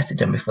 Will you get it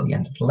done before the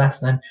end of the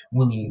lesson?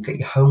 Will you get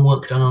your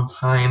homework done on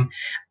time?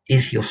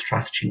 Is your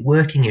strategy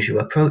working? Is your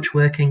approach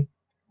working?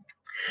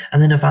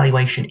 And then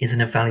evaluation is an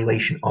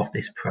evaluation of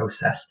this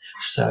process.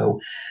 So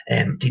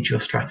did your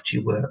strategy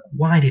work?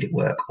 Why did it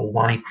work? Or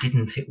why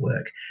didn't it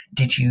work?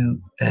 Did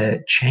you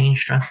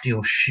change strategy,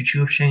 or should you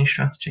have changed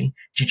strategy?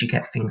 Did you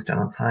get things done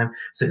on time?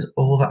 So it's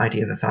all the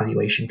idea of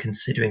evaluation,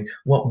 considering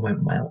what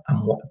went well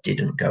and what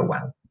didn't go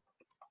well.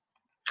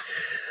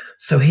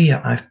 So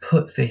here I've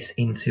put this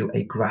into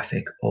a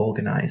graphic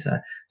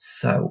organizer.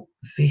 So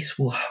this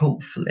will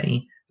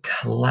hopefully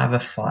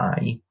clarify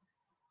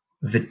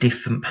the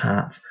different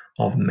parts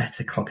of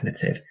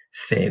metacognitive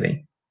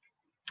theory.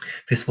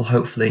 This will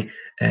hopefully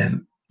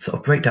sort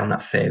of break down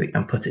that theory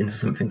and put it into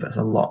something that's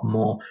a lot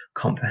more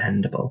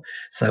comprehensible.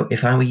 So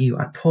if I were you,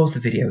 I'd pause the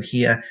video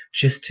here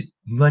just to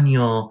run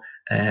your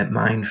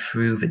mind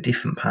through the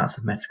different parts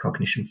of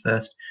metacognition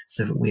first,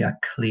 so that we are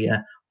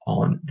clear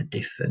on the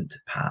different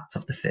parts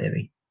of the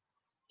theory.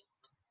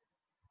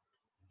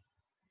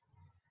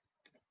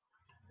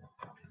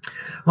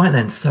 Right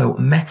then, so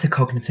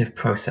metacognitive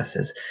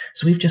processes.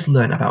 So we've just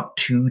learned about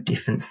 2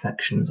 different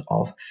sections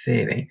of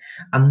theory,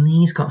 and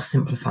these got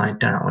simplified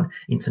down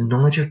into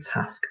knowledge of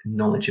task,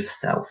 knowledge of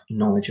self,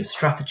 knowledge of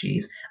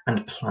strategies,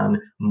 and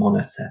plan,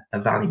 monitor,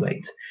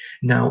 evaluate.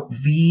 Now,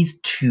 these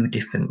 2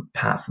 different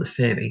parts of the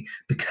theory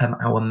become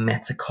our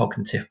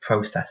metacognitive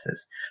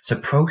processes. So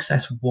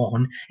process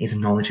 1 is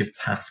knowledge of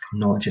task,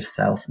 knowledge of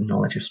self,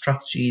 knowledge of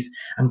strategies,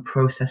 and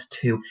process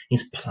 2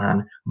 is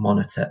plan,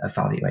 monitor,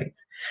 evaluate.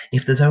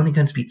 If there's only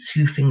going to be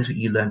 2 things that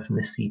you learn from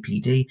the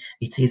CPD,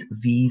 it is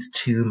these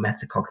 2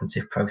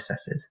 metacognitive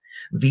processes.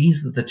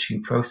 These are the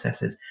 2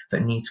 processes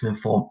that need to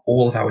inform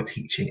all of our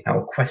teaching,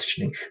 our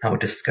questioning, our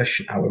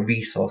discussion, our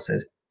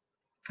resources.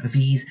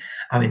 These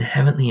are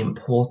inherently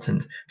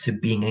important to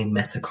being a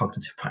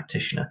metacognitive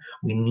practitioner.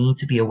 We need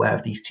to be aware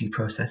of these two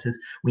processes.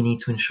 We need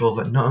to ensure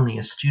that not only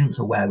are students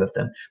aware of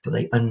them, but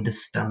they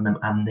understand them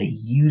and they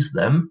use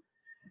them.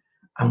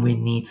 And we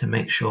need to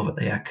make sure that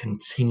they are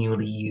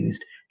continually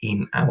used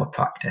in our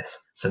practice.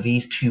 So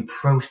these two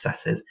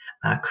processes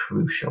are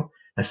crucial.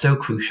 They're so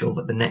crucial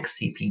that the next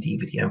CPD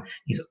video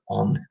is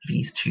on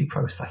these two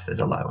processes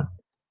alone.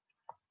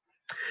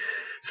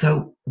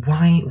 So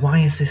why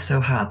is this so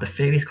hard? The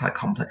theory is quite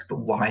complex, but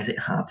why is it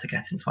hard to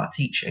get into our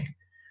teaching?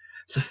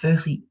 So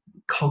firstly,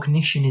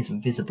 cognition is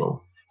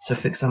visible. So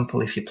for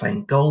example, if you're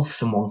playing golf,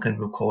 someone can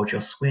record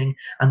your swing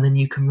and then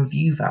you can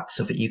review that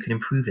so that you can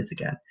improve it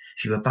again.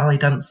 If you're a ballet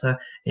dancer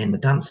in the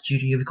dance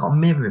studio, you've got a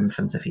mirror in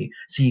front of you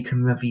so you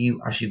can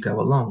review as you go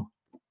along.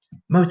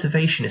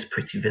 Motivation is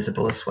pretty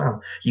visible as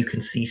well. You can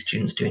see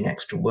students doing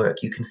extra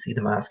work. You can see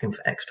them asking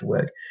for extra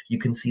work. You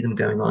can see them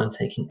going on and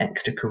taking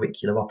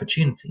extracurricular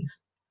opportunities.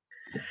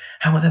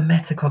 However,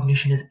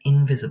 metacognition is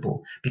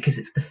invisible because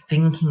it's the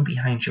thinking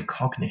behind your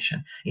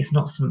cognition. It's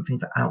not something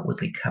that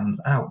outwardly comes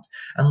out.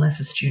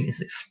 Unless a student is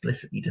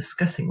explicitly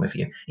discussing with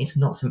you, it's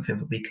not something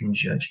that we can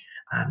judge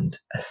and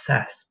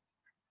assess.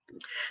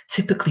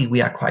 Typically,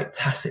 we are quite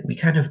tacit. We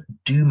kind of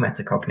do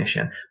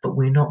metacognition, but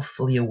we're not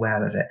fully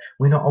aware of it.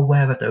 We're not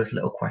aware of those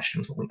little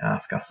questions that we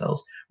ask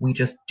ourselves. We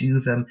just do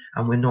them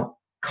and we're not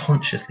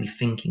consciously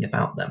thinking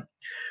about them.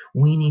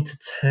 We need to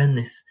turn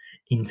this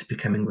into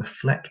becoming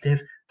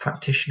reflective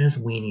practitioners.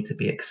 We need to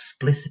be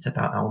explicit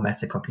about our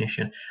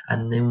metacognition,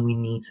 and then we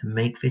need to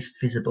make this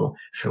visible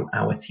through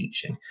our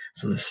teaching.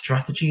 So the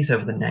strategies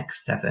over the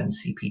next 7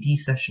 CPD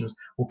sessions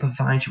will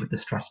provide you with the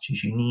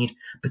strategies you need,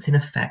 but in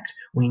effect,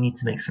 we need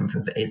to make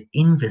something that is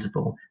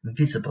invisible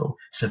visible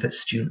so that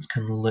students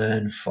can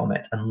learn from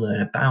it and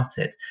learn about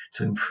it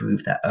to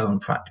improve their own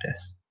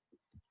practice.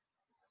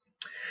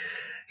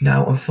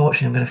 Now,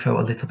 unfortunately, I'm going to throw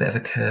a little bit of a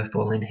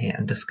curveball in here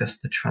and discuss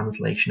the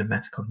translation of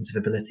metacognitive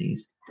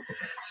abilities.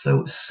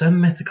 So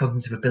some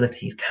metacognitive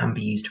abilities can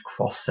be used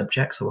across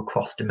subjects or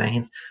across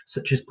domains,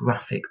 such as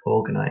graphic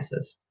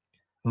organizers.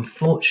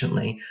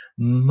 Unfortunately,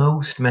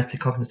 most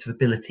metacognitive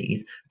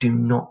abilities do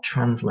not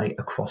translate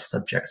across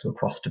subjects or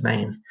across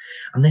domains,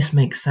 and this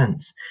makes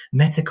sense.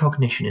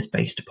 Metacognition is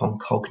based upon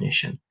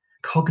cognition.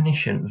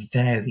 Cognition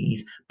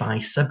varies by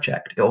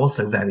subject. It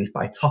also varies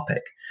by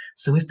topic.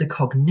 So if the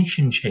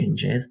cognition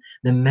changes,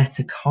 the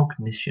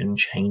metacognition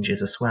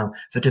changes as well.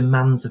 The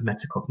demands of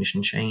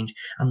metacognition change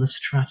and the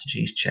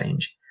strategies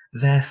change.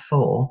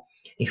 Therefore,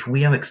 if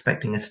we are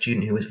expecting a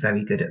student who is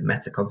very good at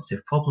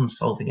metacognitive problem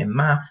solving in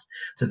maths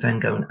to then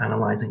go and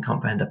analyze and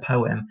comprehend a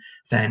poem,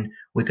 then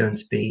we're going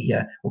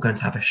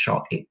to have a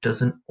shock. It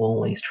doesn't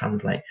always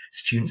translate.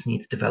 Students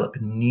need to develop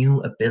new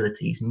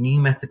abilities,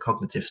 new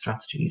metacognitive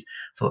strategies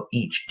for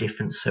each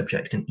different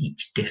subject and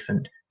each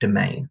different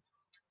domain.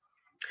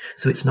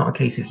 So it's not a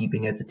case of you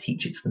being able to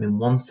teach it to them in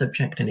one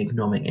subject and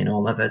ignoring it in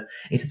all others.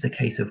 It is a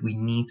case of we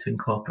need to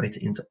incorporate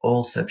it into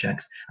all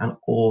subjects and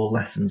all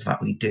lessons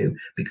that we do,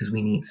 because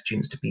we need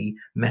students to be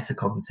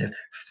metacognitive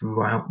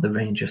throughout the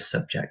range of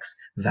subjects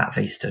that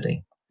they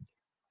study.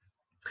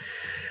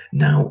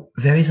 Now,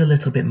 there is a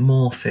little bit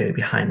more theory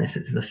behind this.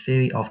 It's the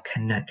theory of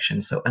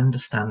connection, so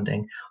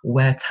understanding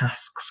where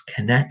tasks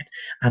connect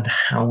and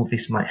how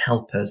this might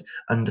help us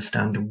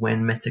understand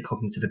when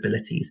metacognitive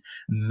abilities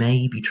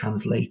may be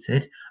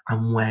translated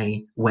and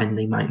when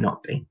they might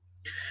not be.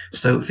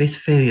 So this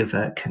theory of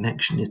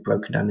connection is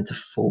broken down into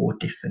 4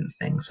 different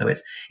things. So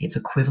it's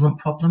equivalent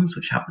problems,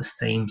 which have the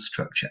same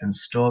structure and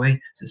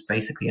story. So it's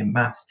basically in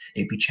maths,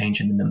 it'd be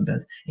changing the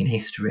numbers. In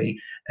history,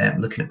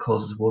 looking at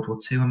causes of World War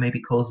II and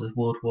maybe causes of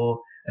World War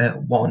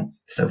I.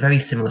 So very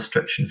similar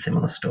structure and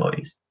similar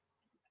stories.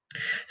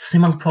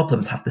 Similar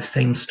problems have the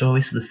same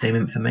story, so the same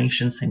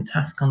information, same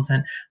task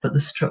content, but the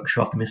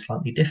structure of them is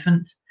slightly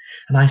different.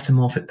 And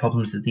isomorphic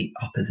problems are the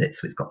opposite,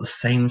 so it's got the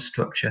same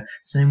structure,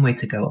 same way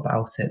to go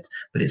about it,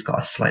 but it's got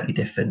a slightly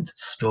different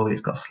story,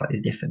 it's got slightly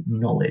different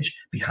knowledge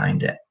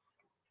behind it.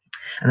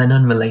 And then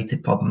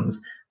unrelated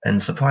problems,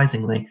 and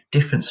surprisingly,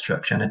 different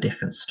structure and a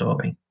different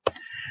story.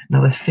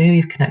 Now, the theory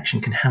of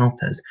connection can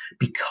help us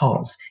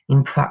because,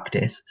 in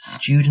practice,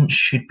 students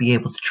should be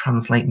able to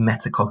translate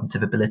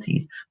metacognitive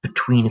abilities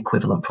between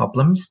equivalent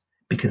problems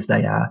because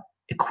they are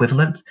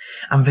equivalent,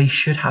 and they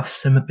should have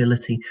some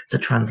ability to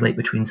translate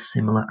between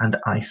similar and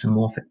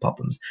isomorphic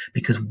problems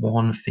because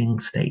one thing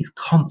stays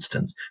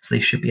constant, so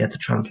they should be able to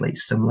translate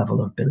some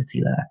level of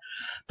ability there.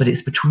 But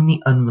it's between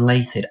the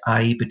unrelated,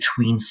 i.e.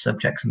 between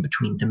subjects and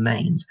between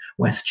domains,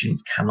 where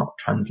students cannot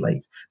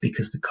translate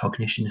because the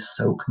cognition is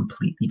so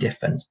completely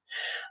different.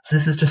 So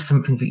this is just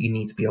something that you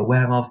need to be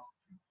aware of.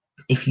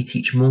 If you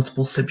teach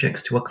multiple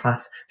subjects to a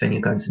class, then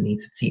you're going to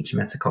need to teach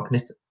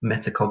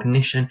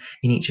metacognition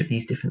in each of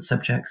these different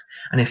subjects.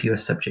 And if you're a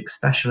subject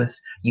specialist,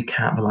 you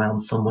can't rely on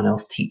someone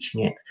else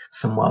teaching it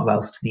somewhere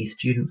else to these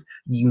students.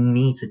 You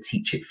need to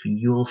teach it for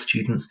your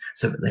students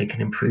so that they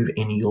can improve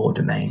in your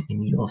domain,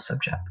 in your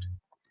subject.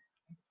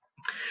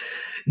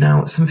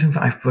 Now, something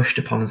that I've brushed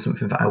upon and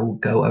something that I will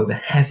go over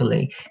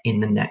heavily in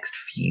the next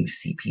few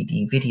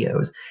CPD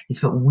videos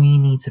is that we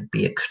need to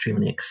be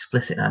extremely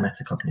explicit in our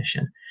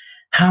metacognition.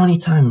 How many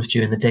times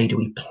during the day do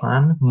we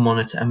plan,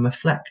 monitor, and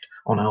reflect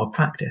on our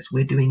practice?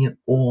 We're doing it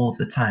all of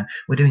the time.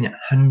 We're doing it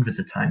hundreds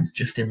of times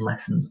just in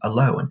lessons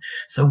alone.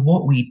 So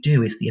what we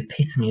do is the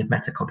epitome of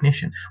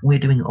metacognition. We're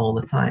doing it all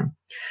the time.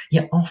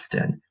 Yet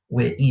often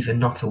we're either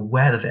not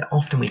aware of it.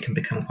 Often we can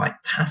become quite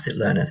tacit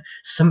learners.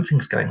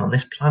 Something's going on.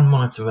 This plan,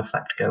 monitor,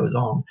 reflect goes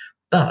on,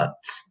 but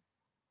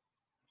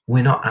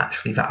we're not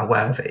actually that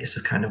aware of it. It's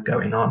just kind of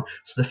going on.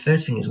 So the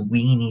first thing is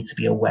we need to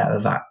be aware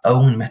of our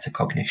own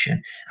metacognition,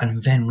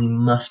 and then we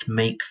must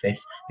make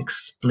this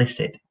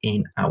explicit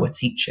in our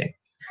teaching.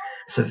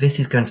 So this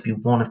is going to be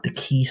one of the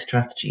key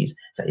strategies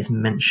that is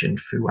mentioned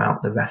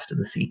throughout the rest of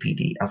the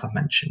CPD, as I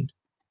mentioned.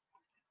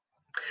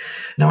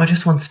 Now, I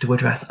just wanted to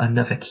address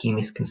another key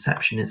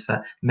misconception is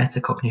that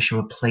metacognition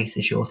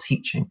replaces your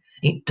teaching.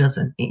 It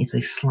doesn't. It is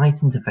a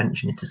slight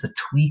intervention. It is a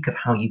tweak of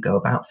how you go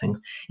about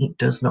things. It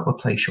does not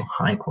replace your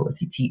high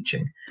quality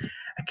teaching.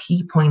 A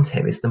key point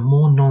here is the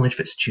more knowledge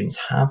that students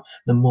have,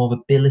 the more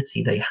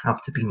ability they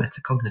have to be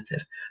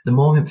metacognitive. The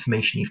more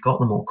information you've got,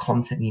 the more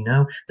content you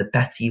know, the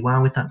better you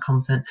are with that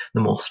content,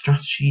 the more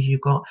strategies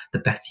you've got, the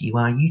better you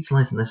are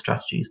utilizing the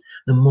strategies,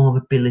 the more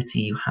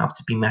ability you have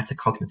to be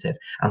metacognitive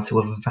and to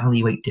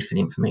evaluate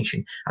different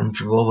information and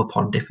draw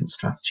upon different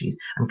strategies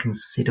and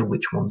consider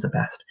which ones are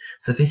best.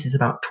 So this is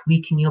about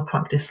tweaking your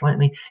practice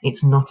slightly.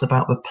 It's not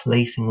about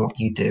replacing what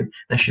you do.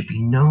 There should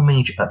be no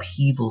major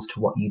upheavals to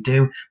what you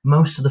do.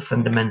 Most of the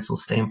fundamentals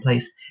stay in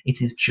place.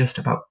 It is just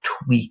about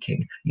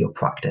tweaking your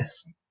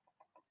practice.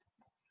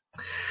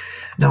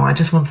 Now, I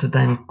just want to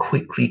then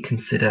quickly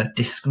consider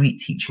discrete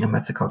teaching and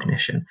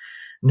metacognition.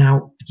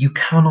 Now, you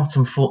cannot,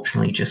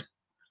 unfortunately, just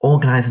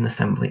organize an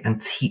assembly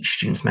and teach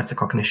students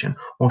metacognition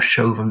or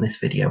show them this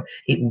video.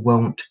 It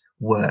won't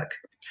work.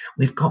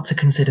 We've got to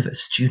consider that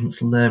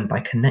students learn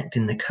by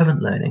connecting their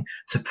current learning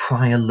to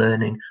prior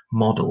learning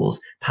models,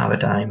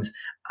 paradigms,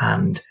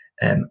 and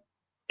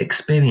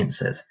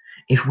experiences.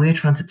 If we're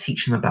trying to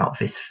teach them about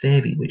this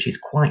theory, which is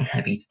quite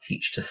heavy to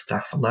teach to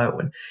staff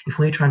alone, if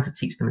we're trying to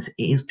teach them this,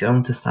 it is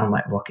going to sound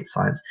like rocket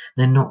science.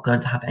 They're not going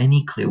to have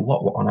any clue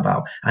what we're on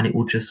about, and it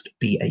will just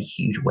be a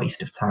huge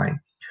waste of time.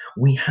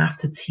 We have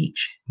to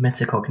teach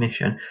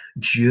metacognition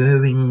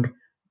during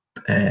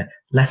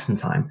lesson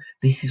time.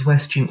 This is where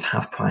students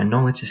have prior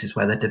knowledge, this is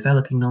where they're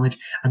developing knowledge,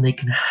 and they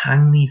can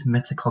hang these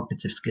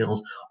metacognitive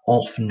skills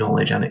off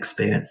knowledge and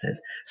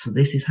experiences. So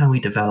this is how we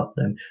develop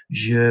them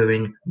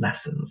during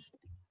lessons.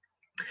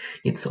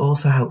 It's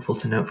also helpful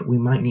to note that we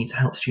might need to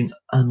help students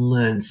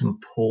unlearn some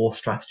poor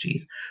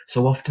strategies.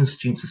 So often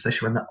students,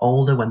 especially when they're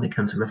older, when they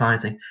come to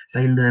revising,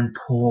 they learn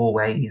poor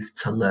ways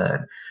to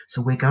learn.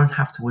 So we're going to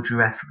have to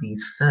address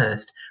these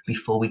first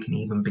before we can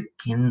even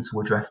begin to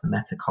address the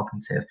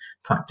metacognitive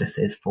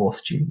practices for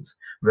students.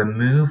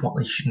 Remove what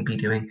they shouldn't be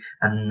doing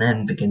and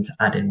then begin to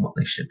add in what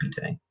they should be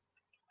doing.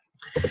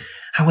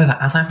 However,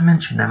 as I've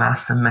mentioned, there are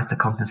some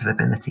metacognitive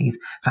abilities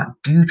that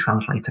do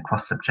translate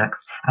across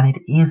subjects, and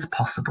it is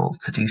possible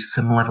to do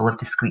some level of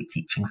discrete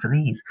teaching for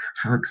these.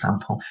 For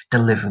example,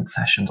 delivering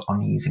sessions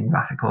on using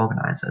graphic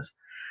organizers.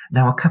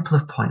 Now, a couple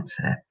of points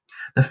here.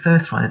 The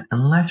first one is,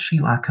 unless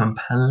you are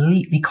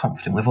completely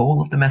confident with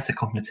all of the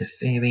metacognitive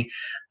theory,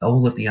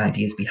 all of the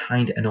ideas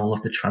behind it, and all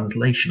of the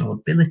translational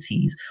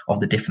abilities of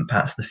the different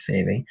parts of the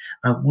theory,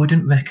 I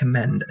wouldn't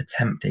recommend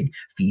attempting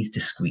these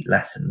discrete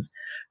lessons.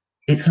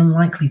 It's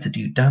unlikely to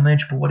do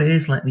damage, but what it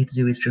is likely to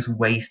do is just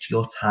waste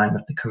your time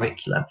of the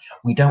curriculum.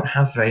 We don't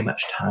have very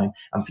much time,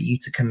 and for you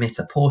to commit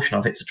a portion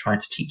of it to trying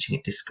to teaching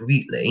it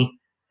discreetly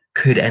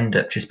could end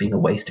up just being a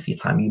waste of your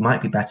time. You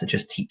might be better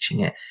just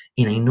teaching it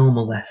in a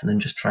normal lesson and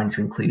just trying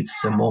to include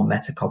some more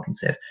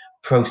metacognitive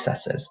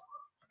processes.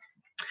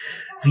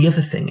 The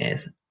other thing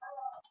is,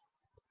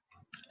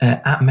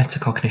 at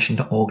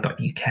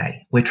metacognition.org.uk,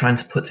 we're trying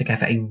to put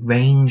together a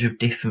range of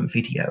different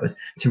videos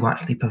to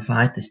actually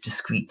provide this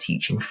discrete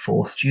teaching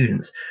for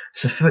students.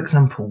 So, for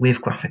example,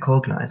 with graphic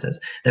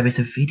organizers, there is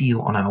a video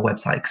on our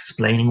website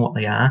explaining what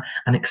they are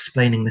and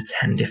explaining the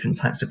 10 different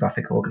types of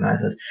graphic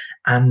organizers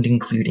and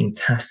including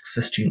tasks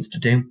for students to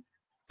do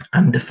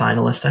and the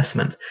final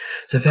assessment.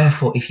 So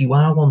therefore, if you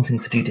are wanting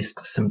to do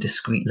some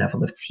discrete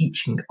level of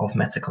teaching of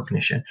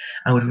metacognition,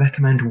 I would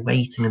recommend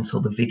waiting until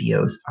the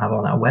videos are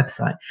on our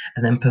website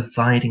and then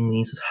providing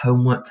these as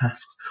homework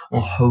tasks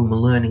or home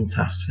learning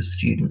tasks for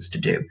students to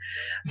do.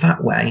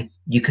 That way,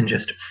 you can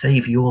just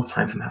save your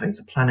time from having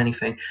to plan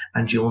anything,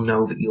 and you'll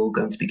know that you're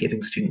going to be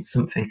giving students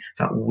something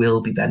that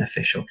will be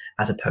beneficial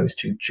as opposed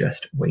to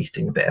just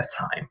wasting a bit of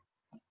time.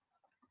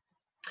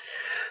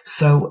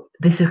 So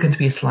this is going to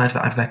be a slide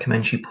that I'd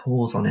recommend you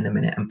pause on in a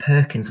minute, and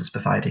Perkins has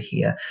provided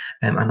here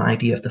an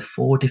idea of the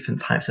 4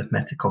 different types of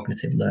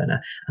metacognitive learner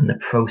and the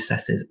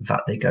processes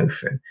that they go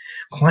through.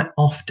 Quite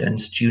often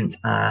students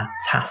are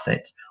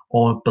tacit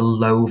or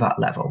below that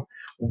level.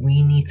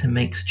 We need to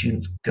make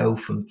students go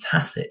from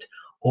tacit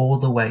all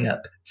the way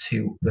up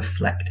to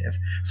reflective.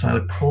 So I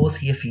would pause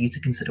here for you to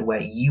consider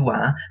where you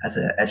are as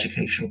an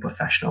educational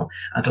professional,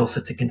 and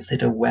also to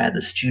consider where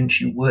the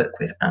students you work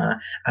with are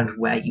and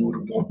where you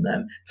would want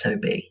them to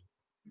be.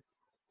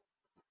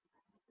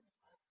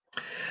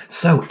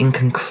 So, in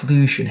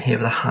conclusion, here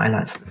are the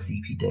highlights of the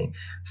CPD.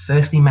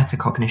 Firstly,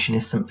 metacognition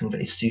is something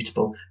that is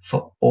suitable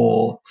for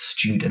all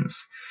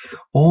students.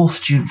 All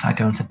students are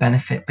going to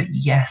benefit, but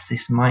yes, it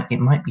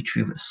might be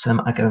true that some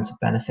are going to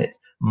benefit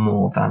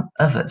more than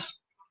others.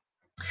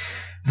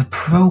 The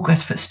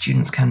progress that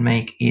students can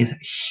make is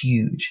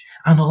huge,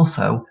 and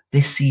also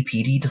this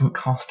CPD doesn't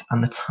cost,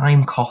 and the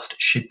time cost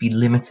should be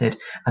limited,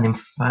 and in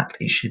fact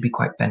it should be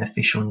quite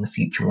beneficial in the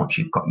future once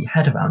you've got your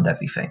head around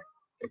everything.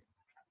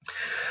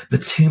 The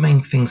two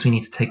main things we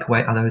need to take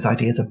away are those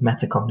ideas of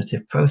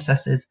metacognitive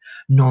processes,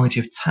 knowledge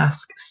of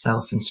task,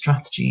 self and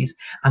strategies,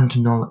 and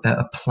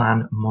a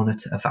plan,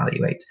 monitor,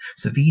 evaluate.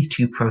 So these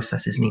two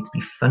processes need to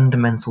be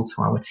fundamental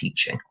to our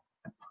teaching.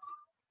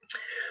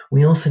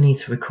 We also need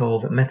to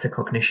recall that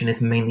metacognition is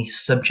mainly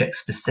subject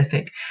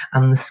specific,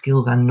 and the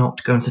skills are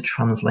not going to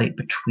translate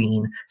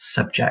between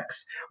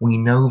subjects. We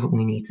know that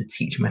we need to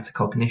teach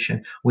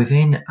metacognition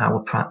within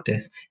our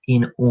practice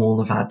in all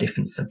of our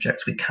different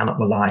subjects. We cannot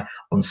rely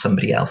on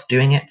somebody else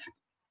doing it.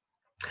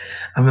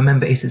 And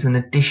remember, it is an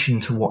addition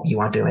to what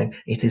you are doing.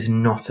 It is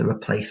not a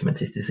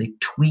replacement. It is a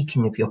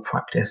tweaking of your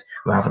practice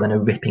rather than a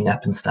ripping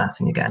up and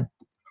starting again.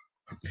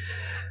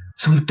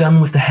 So we've done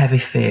with the heavy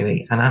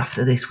theory, and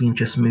after this we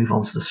just move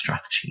on to the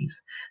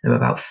strategies. There are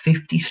about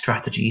 50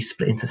 strategies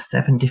split into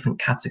 7 different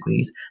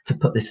categories to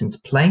put this into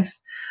place,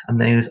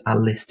 and those are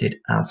listed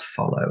as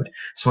followed.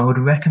 So I would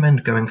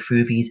recommend going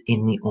through these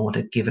in the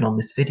order given on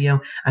this video,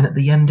 and at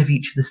the end of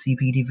each of the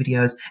CPD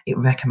videos it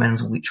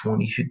recommends which one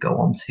you should go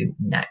on to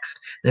next.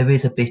 There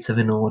is a bit of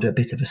an order, a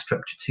bit of a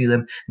structure to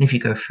them, and if you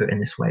go through it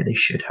in this way they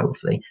should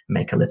hopefully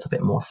make a little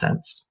bit more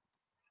sense.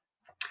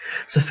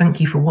 So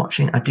thank you for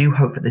watching. I do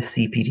hope that this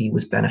CPD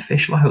was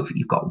beneficial. I hope that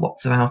you got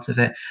lots out of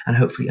it and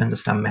hopefully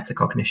understand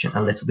metacognition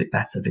a little bit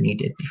better than you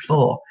did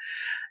before.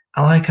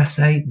 Like I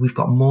say, we've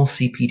got more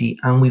CPD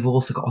and we've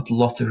also got a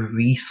lot of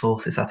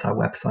resources at our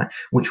website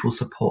which will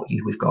support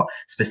you. We've got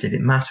specific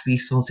maths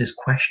resources,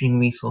 questioning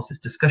resources,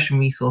 discussion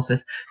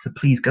resources. So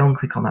please go and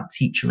click on that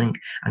teacher link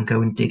and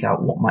go and dig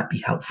out what might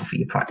be helpful for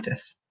your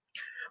practice.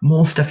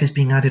 More stuff is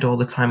being added all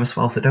the time as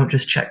well, so don't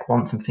just check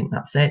once and think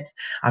that's it.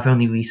 I've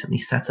only recently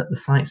set up the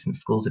site since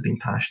schools have been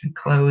partially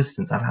closed,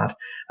 since I've had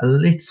a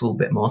little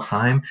bit more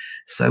time.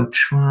 So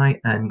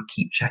try and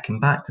keep checking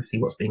back to see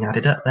what's being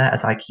added up there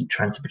as I keep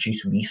trying to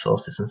produce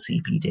resources and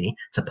CPD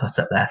to put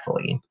up there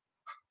for you.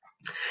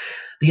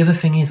 The other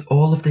thing is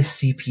all of this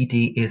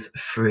CPD is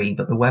free,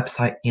 but the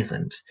website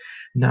isn't.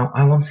 Now,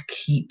 I want to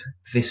keep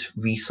this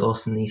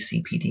resource and these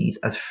CPDs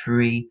as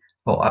free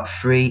or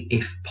free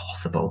if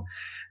possible.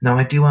 Now,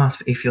 I do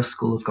ask if your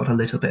school has got a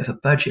little bit of a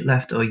budget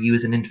left or you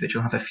as an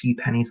individual have a few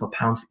pennies or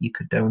pounds that you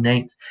could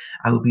donate.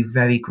 I would be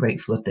very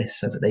grateful of this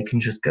so that they can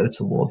just go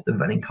towards the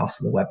running costs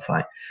of the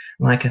website.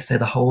 Like I say,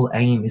 the whole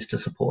aim is to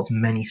support as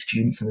many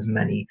students and as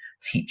many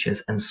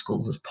teachers and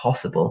schools as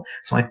possible,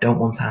 so I don't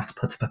want to have to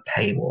put up a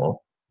paywall.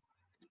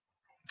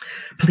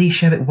 Please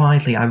share it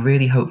widely. I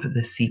really hope that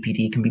this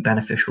CPD can be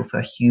beneficial for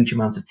a huge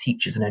amount of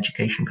teachers and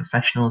education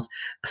professionals.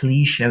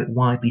 Please share it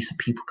widely so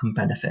people can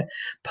benefit.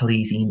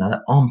 Please email it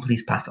on.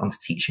 Please pass it on to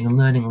teaching and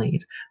learning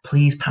leads.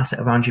 Please pass it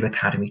around your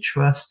academy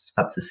trusts,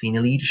 up to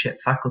senior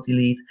leadership, faculty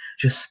leads.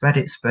 Just spread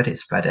it, spread it,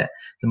 spread it.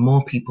 The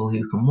more people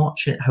who can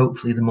watch it,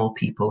 hopefully the more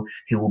people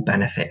who will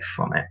benefit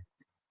from it.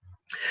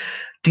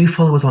 Do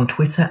follow us on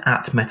Twitter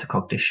at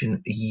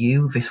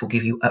MetacognitionU. This will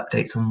give you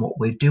updates on what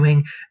we're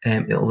doing.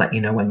 It'll let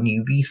you know when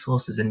new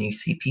resources and new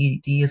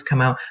CPD has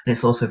come out, and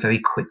it's also a very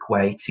quick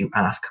way to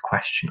ask a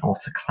question or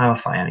to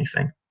clarify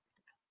anything.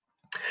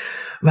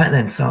 Right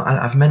then, so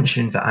I've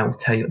mentioned that I will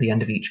tell you at the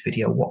end of each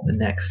video what the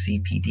next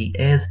CPD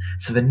is.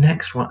 So the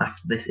next one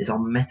after this is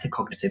on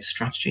metacognitive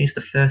strategies,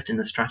 the first in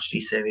the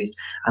strategy series,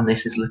 and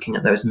this is looking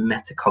at those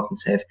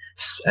metacognitive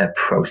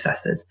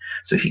processes.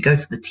 So if you go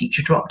to the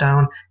teacher drop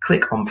down,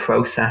 click on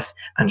process,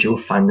 and you'll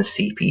find the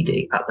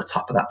CPD at the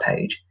top of that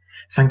page.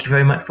 Thank you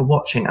very much for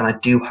watching, and I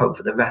do hope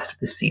that the rest of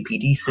this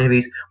CPD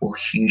series will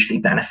hugely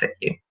benefit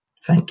you.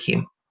 Thank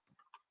you.